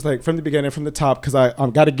 I'm just like from the beginning, from the top, because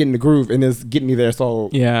I'm got to get in the groove and it's getting me there. So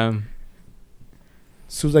yeah,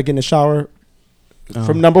 as soon as I get in the shower,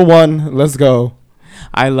 from number 1, let's go.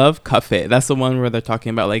 I love Cuff It. That's the one where they're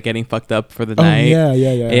talking about like getting fucked up for the night.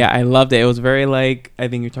 Yeah, I loved it. It was very like, I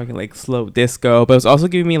think you're talking like slow disco, but it was also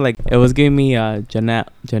giving me Janelle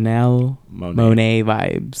Monáe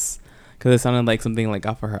vibes, because it sounded like something like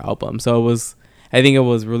off of her album. So I think it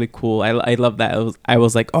was really cool. I love that. I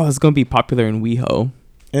was like, oh, it's gonna be popular in WeHo.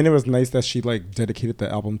 And it was nice that she like dedicated the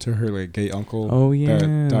album to her like gay uncle. Oh yeah,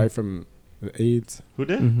 that died from AIDS. Who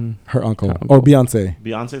did? Her uncle. Or Beyonce.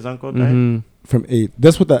 Beyonce's uncle died from AIDS.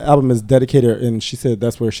 That's what the album is dedicated, and she said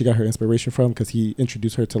that's where she got her inspiration from, because he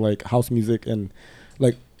introduced her to like house music and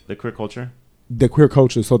like the queer culture.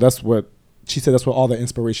 So that's what she said. That's where all the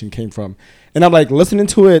inspiration came from. And I'm like listening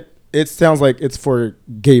to it. It sounds like it's for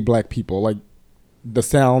gay black people. Like the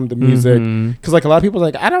sound, the music, because like a lot of people are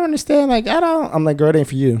like, I don't understand. Like I'm like, girl, it ain't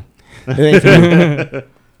for you. It ain't for you.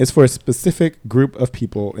 It's for a specific group of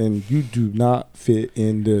people, and you do not fit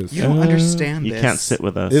in this. You don't understand this. You can't sit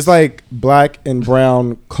with us. It's like black and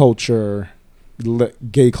brown culture,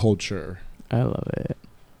 gay culture. I love it.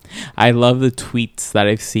 I love the tweets that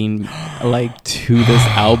I've seen like to this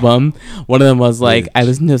album. One of them was like, I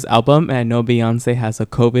listened to this album and I know Beyonce has a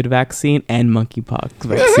COVID vaccine and monkeypox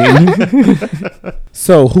vaccine.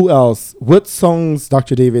 So who else? What songs,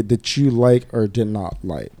 Dr. David, did you like or did not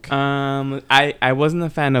like? I wasn't a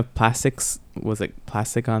fan of Plastics. Was it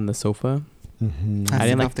Plastic on the Sofa? I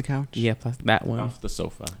didn't like Off the Couch. Yeah, that one. Off the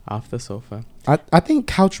Sofa. I think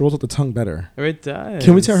Couch rolls with the tongue better. It does.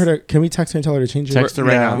 Can we tell her? Can we text her and tell her to change it? Text her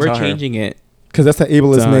right now. We're changing it because that's the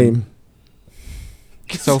ableist name.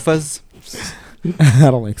 Sofas.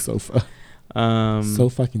 I don't like sofa. So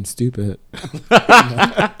fucking stupid.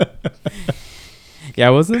 Yeah,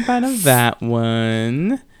 I wasn't a fan of that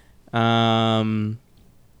one.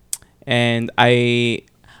 And I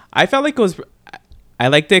felt like it was. I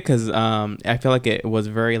liked it because I feel like it was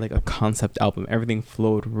very like a concept album. Everything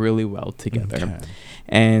flowed really well together. Okay.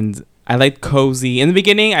 And I liked Cozy. In the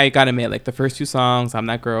beginning, I gotta admit, like the first 2 songs, I'm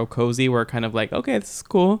That Girl, Cozy, were kind of like, okay, this is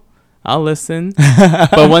cool. I'll listen.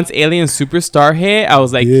 But once Alien Superstar hit, I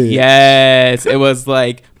was like, yes. It was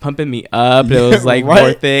like pumping me up. It was like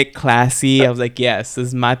worth it, classy. I was like, yes, this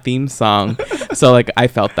is my theme song. So like I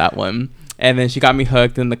felt that one. And then she got me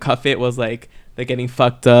hooked, and the Cuff It was like they're getting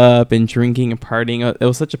fucked up and drinking and partying. It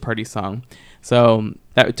was such a party song. So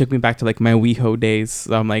that took me back to like my WeHo days.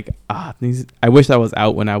 So I'm like, I wish that was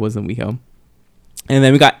out when I was in WeHo. And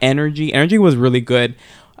then we got Energy. Energy was really good.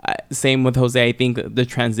 Same with Jose. I think the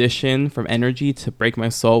transition from Energy to Break My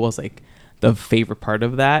Soul was like the favorite part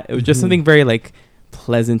of that. It was just something very like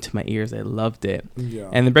pleasant to my ears. I loved it. Yeah.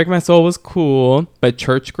 And the Break My Soul was cool, but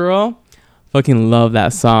Church Girl, fucking love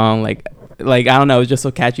that song. Like I don't know, it was just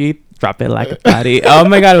so catchy. Drop it like a body. Oh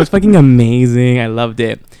my god, it was fucking amazing. I loved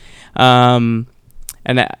it. And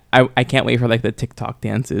I can't wait for like the TikTok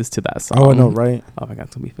dances to that song. Oh, I know, right? Oh my god,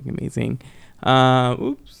 it's gonna be fucking amazing.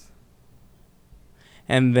 Oops.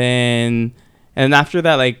 And then after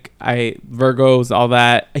that, like Virgos, all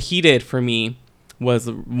that, Heated for me was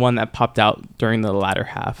one that popped out during the latter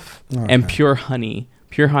half. Okay. And Pure Honey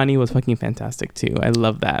was fucking fantastic too. I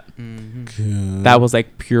love that. Good. That was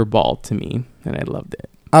like pure ball to me, and I loved it.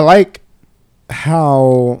 I like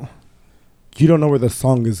how you don't know where the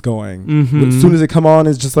song is going. As soon as it come on,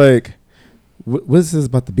 it's just like, what is this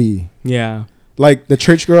about to be? Yeah. Like the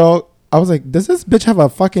Church Girl, I was like, does this bitch have a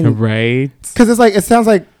fucking... Right. Because it's like, it sounds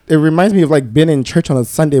like, it reminds me of like being in church on a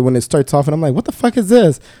Sunday when it starts off, and I'm like, what the fuck is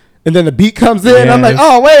this? And then the beat comes in, and I'm like,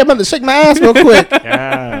 oh wait, I'm about to shake my ass real quick.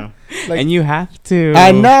 Yeah. Like, and you have to.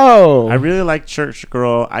 I know. I really like Church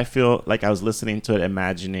Girl. I feel like I was listening to it,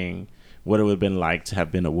 imagining what it would have been like to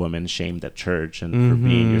have been a woman shamed at church and for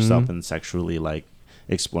being yourself and sexually like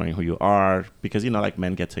exploring who you are, because like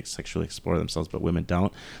men get to sexually explore themselves but women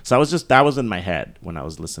don't. So that was in my head when I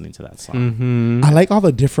was listening to that song. I like all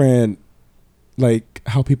the different, like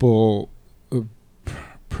how people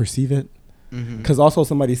perceive it. Because also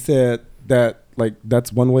somebody said that like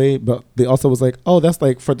that's one way, but they also was like, oh, that's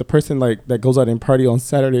like for the person like that goes out and party on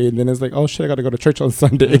Saturday, and then it's like, oh shit, I gotta go to church on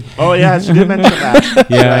Sunday. Oh yeah, she did mention that.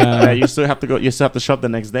 Yeah. Like, you still have to go. You still have to show up the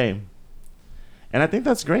next day. And I think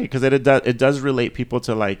that's great because it does relate people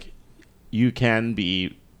to like, you can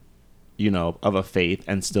be, of a faith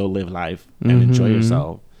and still live life and enjoy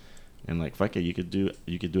yourself, and like fuck it, you could do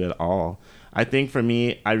it all. I think for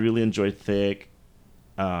me, I really enjoyed Thick.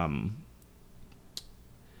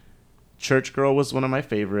 Church Girl was one of my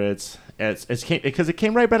favorites. Because it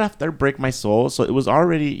came right back after Break My Soul, so it was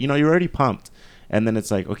already, you're already pumped, and then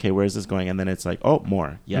it's like, okay, where is this going? And then it's like, oh,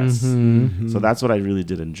 more, yes. So that's what I really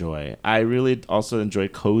did enjoy. I really also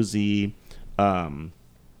enjoyed Cozy.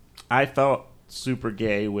 I felt super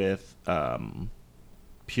gay with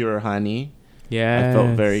Pure Honey. Yeah, I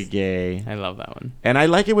felt very gay. I love that one. And I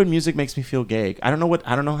like it when music makes me feel gay. I don't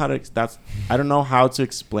know how to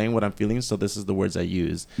explain what I'm feeling, so this is the words I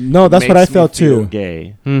use. No, that's what I felt too.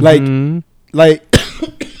 Gay. Like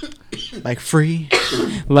Like free.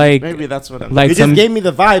 Like maybe that's what I'm like it just gave me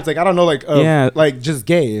the vibes. Like I don't know, like like just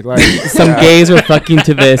gay. Like some gays are fucking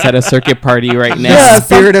to this at a circuit party right now. Yeah,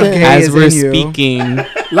 Spirit of gay as is we're in you. speaking.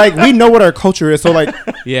 like we know what our culture is, so like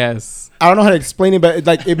Yes. I don't know how to explain it,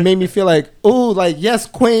 but it made me feel like, oh, like yes,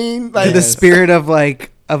 queen, like The spirit of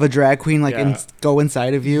like of a drag queen like go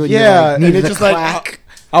inside of you. And yeah, and it's just like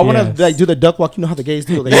I want to Yes. like do the duck walk. You know how the gays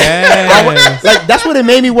do. Like, Yes. like that's what it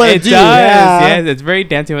made me want to It do. does. Yeah. Yes, it's very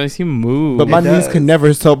dancing when I see you move. But my It knees does. could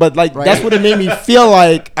never. So, but like Right. that's what it made me feel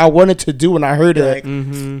like I wanted to do when I heard it.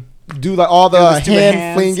 Like, Do like all the Just do the hand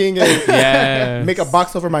hands. flinging and Yes. make a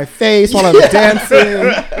box over my face while I'm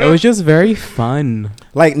dancing. It was just very fun.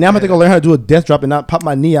 Like now I'm gonna go learn how to do a death drop and not pop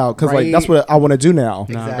my knee out because like that's what I want to do now.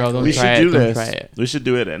 No, Exactly. girl, don't we try should it. do Don't this. try it. We should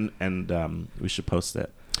do it and we should post it.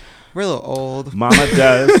 we're a little old.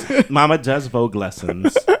 Mama does Vogue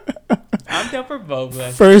lessons. I'm down for Vogue.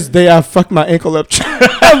 First day I fucked my ankle up with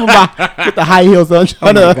the high heels on.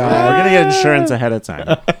 Oh my We're God. gonna get insurance ahead of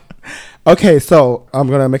time. Okay, so I'm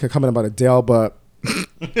gonna make a comment about Adele, but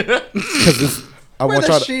because I Where want does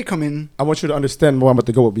y'all she come in? I want you to understand where I'm about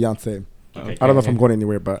to go with Beyonce. Okay. I don't know if I'm going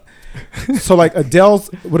anywhere, but so like Adele's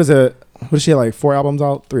what is it? What is she like? 4 albums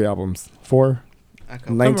out? 3 albums? 4?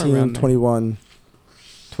 Echo. 19, around there. 21,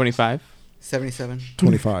 25. 77.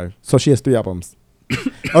 25. So she has 3 albums.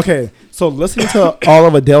 Okay, so listening to all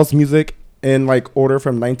of Adele's music in like order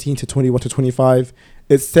from 19 to 21 to 25,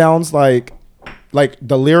 it sounds like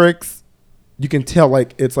the lyrics, you can tell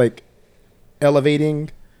like it's like elevating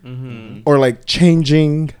or like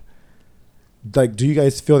changing. Like, do you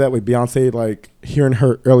guys feel that with Beyonce? Like hearing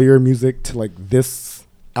her earlier music to like this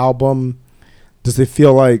album, does it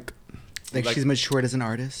feel like Like she's matured as an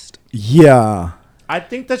artist. yeah? I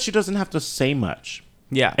think that she doesn't have to say much.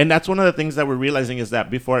 Yeah. And that's one of the things that we're realizing is that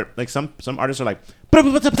before, like some artists are like,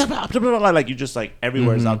 like you just like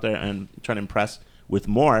everywhere is out there and trying to impress with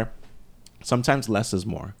more. Sometimes less is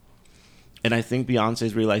more. And I think Beyonce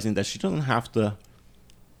is realizing that she doesn't have to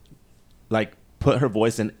like put her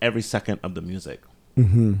voice in every second of the music.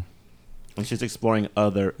 and she's exploring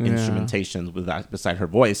other instrumentations with that beside her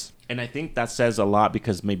voice. And I think that says a lot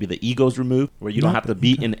because maybe the ego's removed, where you don't have to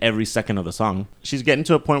be in every second of the song. She's getting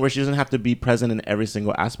to a point where she doesn't have to be present in every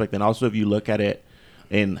single aspect. And also, if you look at it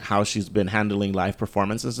in how she's been handling live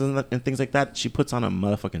performances and things like that, she puts on a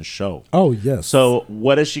motherfucking show. Oh yes. So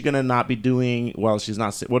what is she gonna not be doing while she's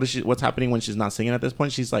not? What's happening when she's not singing at this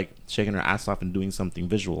point? She's like shaking her ass off and doing something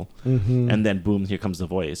visual, and then boom, here comes the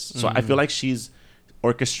voice. So I feel like she's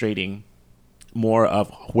orchestrating more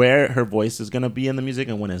of where her voice is gonna be in the music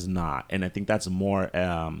and when it's not, and I think that's more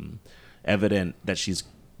evident that she's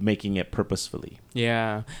making it purposefully.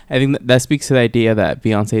 Yeah, I think that speaks to the idea that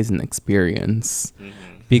Beyonce is an experience,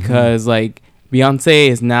 because like Beyonce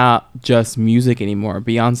is not just music anymore.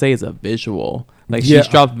 Beyonce is a visual. Like she's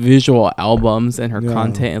dropped visual albums, and her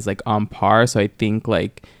content is like on par. So I think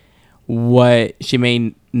like what she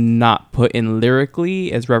may not put in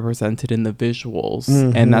lyrically is represented in the visuals,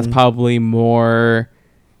 and that's probably more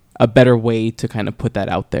a better way to kind of put that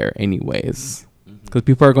out there, anyways, because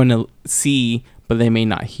people are going to see, but they may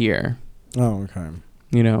not hear. Oh, okay.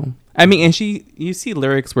 You know, I mean, and you see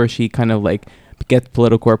lyrics where she kind of like gets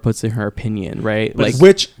political or puts in her opinion, right? But like,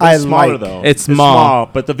 which I smaller like. though. It's small,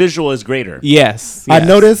 but the visual is greater. Yes. I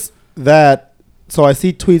noticed that. So I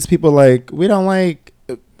see tweets, people like, we don't like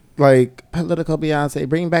political Beyonce,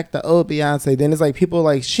 bring back the old Beyonce. Then it's like people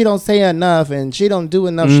like, she don't say enough and she don't do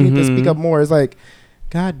enough. She need to speak up more. It's like,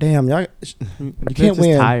 God damn, y'all, you can't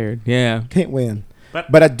win. Tired. Yeah. Can't win.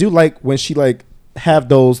 But I do like when she like have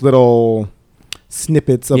those little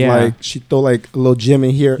snippets of like, she throw like a little gem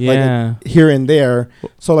in here, like here and there.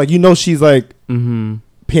 So like, you know, she's like paying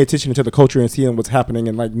attention to the culture and seeing what's happening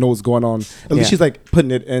and like know what's going on. At least she's like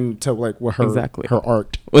putting it into like what her her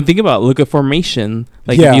art. Well, think about look at Formation.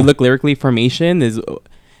 Like if you look lyrically, Formation is,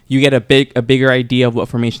 you get a bigger idea of what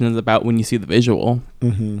Formation is about when you see the visual.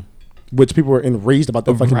 Which people were enraged about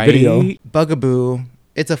the fucking video. Bugaboo.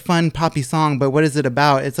 It's a fun poppy song, but what is it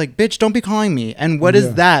about? It's like, bitch, don't be calling me. And what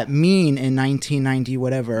does that mean in 1990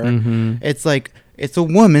 whatever? It's like, it's a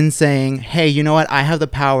woman saying, hey, you know what? I have the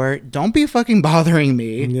power. Don't be fucking bothering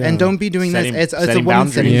me. And don't be doing this. It's a woman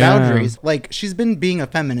setting boundaries. Like, she's been being a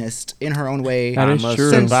feminist in her own way. That is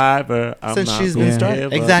true. Survivor. Since she's been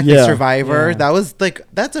started. Exactly. Survivor. That was like,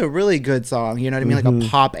 that's a really good song. You know what I mean? Like a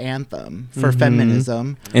pop anthem for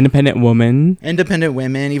feminism. Independent women. Independent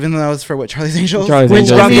women, even though that was for what, Charlie's Angels? Charlie's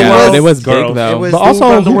Angels, but it was big though. Was, but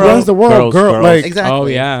also, who runs the world? Girl. Like, exactly. Oh,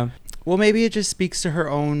 yeah. Well, maybe it just speaks to her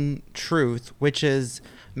own truth, which is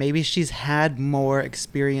maybe she's had more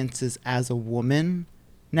experiences as a woman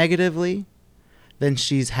negatively than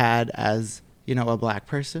she's had as, you know, a black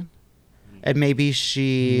person. And maybe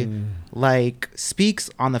she like speaks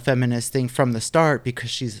on the feminist thing from the start because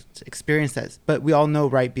she's experienced that. But we all know,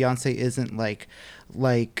 right, Beyonce isn't like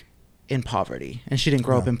in poverty, and she didn't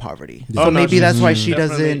grow up in poverty. So maybe that's why she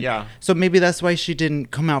doesn't. So maybe that's why she didn't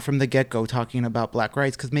come out from the get-go talking about black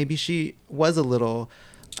rights, because maybe she was a little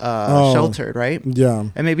sheltered, right? Yeah.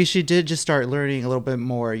 And maybe she did just start learning a little bit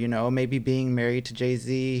more, you know, maybe being married to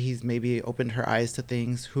Jay-Z, he's maybe opened her eyes to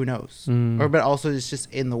things, who knows? Or but also it's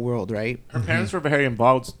just in the world, right? Her parents were very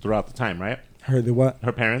involved throughout the time, right? Her the what?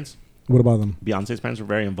 Her parents. What about them? Beyonce's parents were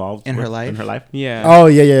very involved in her life. In her life. Yeah. Oh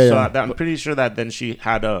yeah. So I'm pretty sure that then she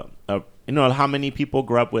had a you know, how many people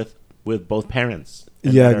grew up with both parents?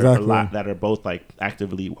 Exactly. That are both like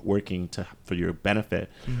actively working for your benefit.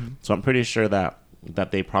 So I'm pretty sure that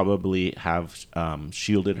they probably have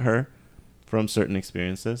shielded her from certain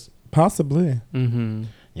experiences. Possibly.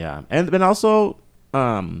 Yeah, and then also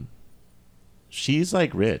she's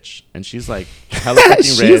like rich, and she's like hella fucking rich.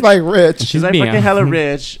 She's like rich. She's like fucking hella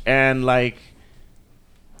rich, and like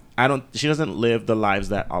she doesn't live the lives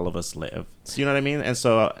that all of us live. So you know what I mean? And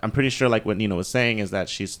so I'm pretty sure like what Nina was saying is that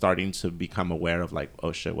she's starting to become aware of like,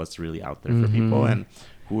 oh shit, what's really out there for people, and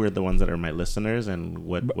who are the ones that are my listeners, and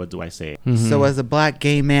what do I say? So as a black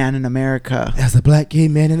gay man in America,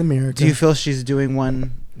 do you feel she's doing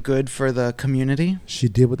one good for the community? She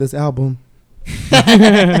did with this album.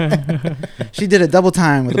 She did a double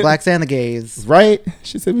time with the blacks and the gays, right?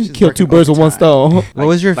 She said we should kill two birds with one stone. What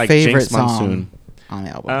was your favorite Jinx song Monsoon on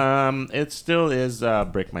the album? It still is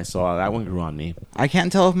Break My Soul. That one grew on me. I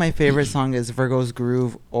can't tell if my favorite song is Virgo's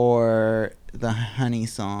Groove or the Honey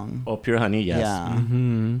song. Oh, Pure Honey, yes. Yeah.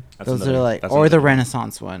 Those are like, or the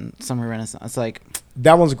Renaissance one, Summer Renaissance. It's like,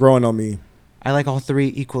 that one's growing on me. I like all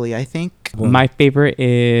three equally, I think. My favorite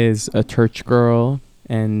is A Church Girl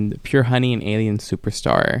and Pure Honey and Alien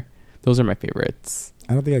Superstar. Those are my favorites.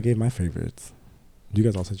 I don't think I gave my favorites. You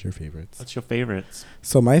guys all said your favorites. What's your favorites?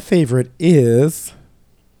 So my favorite is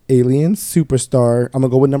Alien Superstar. I'm going to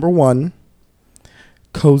go with number 1.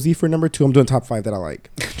 Cozy for number 2. I'm doing top 5 that I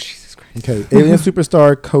like. Jesus Christ. Okay, Alien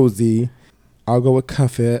Superstar, Cozy. I'll go with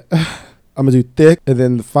Cuff It. I'm gonna do Thick, and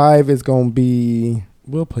then the 5 is gonna be.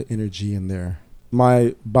 We'll put Energy in there.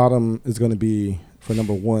 My bottom is gonna be for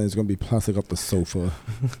number 1 is gonna be Plastic Off the Sofa.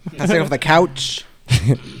 Plastic Off the Couch.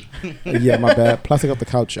 Yeah, my bad. Plastic Off the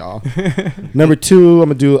Couch, y'all. Number 2, I'm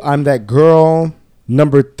gonna do I'm That Girl.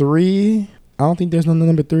 Number 3, I don't think there's no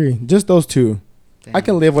number 3. Just those 2. Damn. I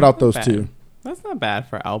can live without those Bad. 2. That's not bad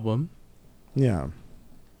for album. Yeah.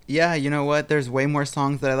 Yeah, you know what? There's way more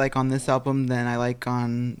songs that I like on this album than I like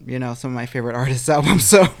on, some of my favorite artists' albums.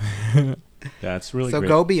 So, That's really so great.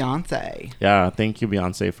 go Beyonce. Yeah, thank you,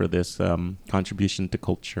 Beyonce, for this contribution to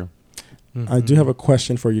culture. I do have a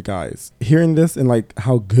question for you guys. Hearing this and like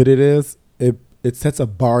how good it is, it sets a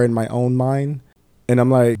bar in my own mind. And I'm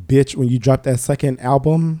like, bitch, when you drop that second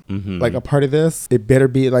album, like a part of this, it better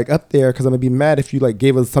be like up there because I'm gonna be mad if you like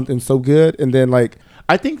gave us something so good and then like.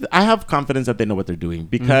 I think I have confidence that they know what they're doing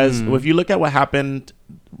because if you look at what happened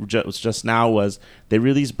just now was they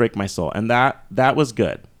released Break My Soul and that was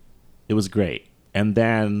good. It was great. And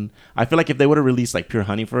then I feel like if they would have released like Pure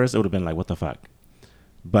Honey first, it would have been like, what the fuck?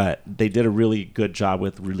 But they did a really good job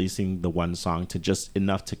with releasing the one song to just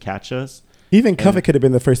enough to catch us. Even Cuff It could have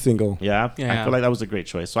been the first single. Yeah, I Yeah. feel like that was a great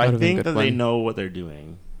choice. So I That would've been think a good that they one. know what they're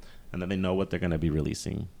doing and that they know what they're going to be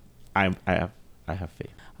releasing. I have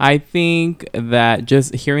faith. I think that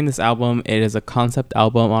just hearing this album, it is a concept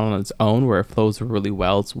album on its own where it flows really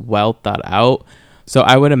well. It's well thought out. So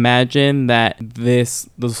I would imagine that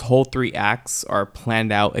those whole 3 acts are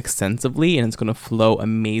planned out extensively and it's going to flow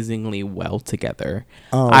amazingly well together.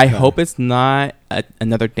 Oh, I okay. hope it's not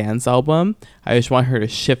another dance album. I just want her to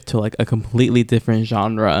shift to like a completely different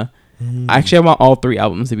genre. Actually, I want all 3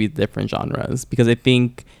 albums to be different genres because I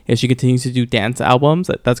think if she continues to do dance albums,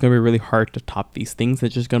 that's going to be really hard to top these things.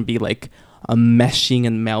 It's just going to be like a meshing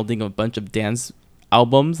and melding of a bunch of dance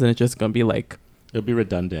albums, and it's just going to be like, It'll be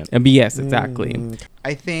redundant. yes, exactly.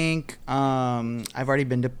 I think I've already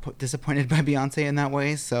been disappointed by Beyonce in that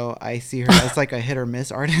way, so I see her as like a hit or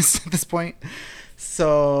miss artist at this point.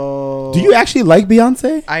 So Do you actually like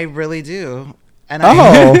Beyonce? I really do, and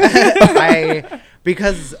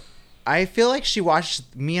because I feel like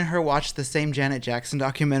me and her watched the same Janet Jackson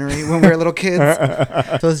documentary when we were little kids.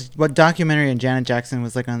 So it was what documentary in Janet Jackson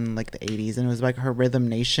was like on like the 80s, and it was like her Rhythm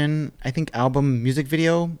Nation, I think, album music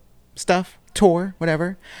video stuff, tour,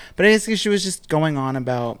 whatever. But basically she was just going on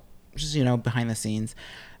about just, behind the scenes.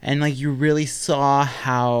 And like you really saw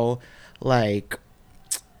how like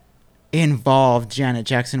involved Janet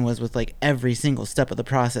Jackson was with like every single step of the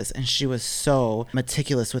process, and she was so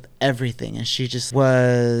meticulous with everything, and she just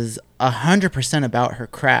was 100% about her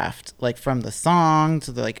craft, like from the song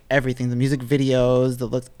to the like everything, the music videos, the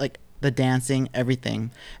looks, like the dancing,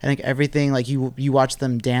 everything. I think everything, like you watch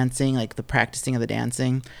them dancing, like the practicing of the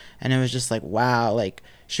dancing, and it was just like, wow, like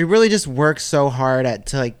she really just works so hard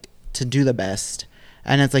to do the best,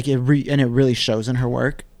 and it's like it really shows in her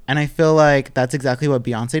work. And I feel like that's exactly what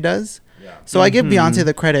Beyonce does. Yeah. So I give Beyonce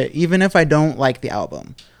the credit, even if I don't like the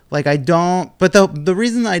album. Like I don't, but the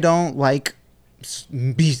reason I don't like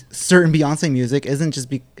certain Beyonce music isn't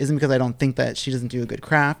because I don't think that she doesn't do a good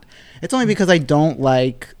craft. It's only because I don't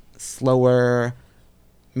like slower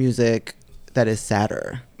music that is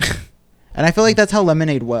sadder. And I feel like that's how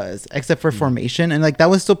Lemonade was, except for Formation. And like that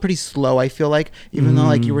was still pretty slow, I feel like, even though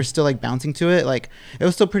like you were still like bouncing to it, like it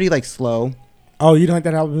was still pretty like slow. Oh, you don't like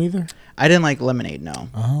that album either? I didn't like Lemonade, no.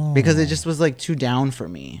 Oh. Because it just was like too down for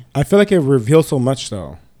me. I feel like it reveals so much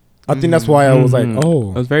though. I think that's why I was like, It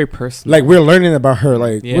oh, was very personal. like we're learning about her.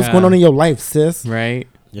 Like, what's Yeah. going on in your life, sis? right?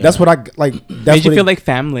 Yeah. That's what I like. That's Made you what feel like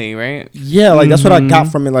family, right? yeah, like that's what I got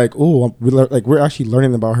from it. Like, oh, we're actually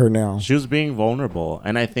learning about her now. She was being vulnerable,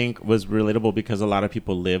 and I think was relatable because a lot of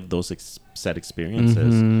people live those set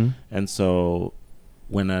experiences, and so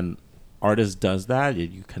when an artist does that,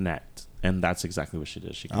 you connect, and that's exactly what she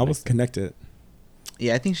did. She I was connected.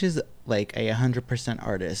 Yeah, I think she's like a 100%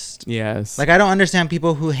 artist. Yes. Like I don't understand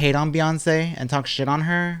people who hate on Beyonce and talk shit on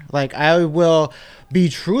her. Like I will be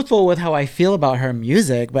truthful with how I feel about her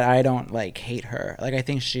music, but I don't like hate her. Like I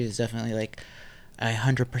think she's definitely like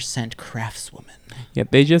 100% craftswoman. Yeah,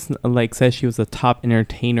 they just like said she was the top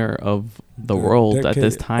entertainer of the world at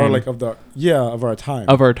this time. or like of our time.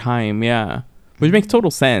 Of our time, yeah. Which makes total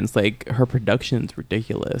sense. Like her production's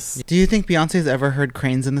ridiculous. Do you think Beyonce's ever heard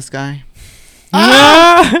Cranes in the Sky? You're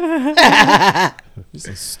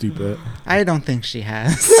so stupid. I don't think she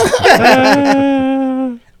has.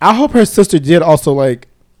 I hope her sister did also like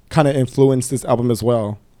kind of influence this album as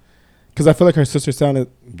well, because I feel like her sister sounded.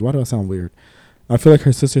 Why do I sound weird? I feel like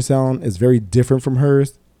her sister sound is very different from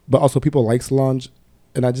hers, but also people like Solange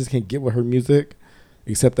and I just can't get with her music,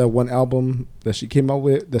 except that one album that she came out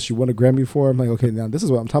with that she won a Grammy for. I'm like, okay, now this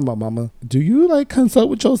is what I'm talking about, mama. Do you like consult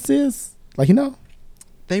with your sis? Like, you know?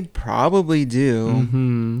 They probably do.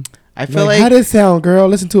 Mm-hmm. I feel how does it sound, girl?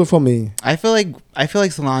 Listen to it for me. I feel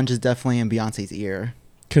like Solange is definitely in Beyonce's ear.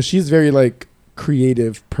 Because she's very, like,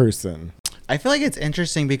 creative person. I feel like it's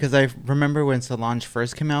interesting because I remember when Solange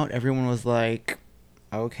first came out, everyone was like,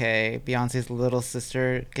 okay, Beyonce's little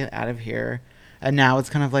sister, get out of here. And now it's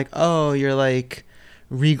kind of like, oh, you're like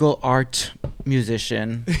regal art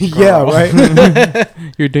musician. Yeah, right?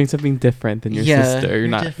 You're doing something different than your sister. You're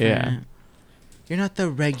not. different. Yeah. You're not the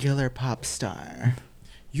regular pop star.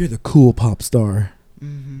 You're the cool pop star.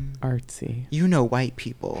 Mm-hmm. Artsy. You know white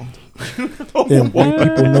people. And white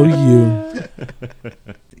people know you.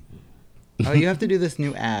 Oh, you have to do this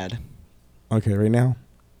new ad. Okay, right now?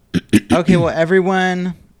 Okay, well,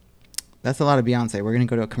 everyone, that's a lot of Beyonce. We're going to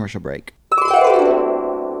go to a commercial break.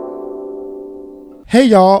 Hey,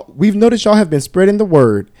 y'all. We've noticed y'all have been spreading the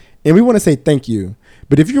word, and we want to say thank you.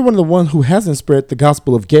 But if you're one of the ones who hasn't spread the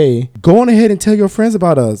gospel of gay, go on ahead and tell your friends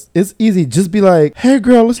about us. It's easy. Just be like, hey,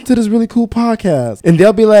 girl, listen to this really cool podcast. And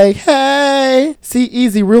they'll be like, hey. See,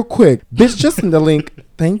 easy, real quick. Bitch, just send the link.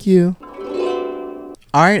 Thank you.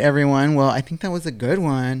 All right, everyone. Well, I think that was a good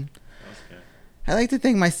one. I'd like to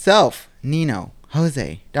thank myself, Nino,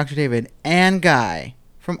 Jose, Dr. David, and Guy,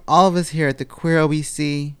 from all of us here at the Queer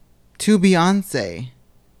OBC, to Beyonce.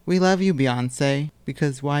 We love you, Beyonce.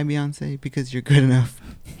 Because why, Beyonce? Because you're good enough.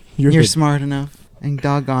 You're smart enough. And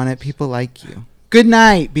doggone it, people like you. Good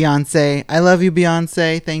night, Beyonce. I love you,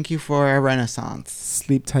 Beyonce. Thank you for a renaissance.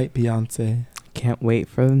 Sleep tight, Beyonce. Can't wait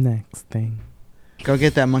for the next thing. Go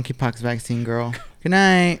get that monkeypox vaccine, girl. Good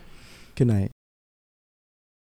night. Good night.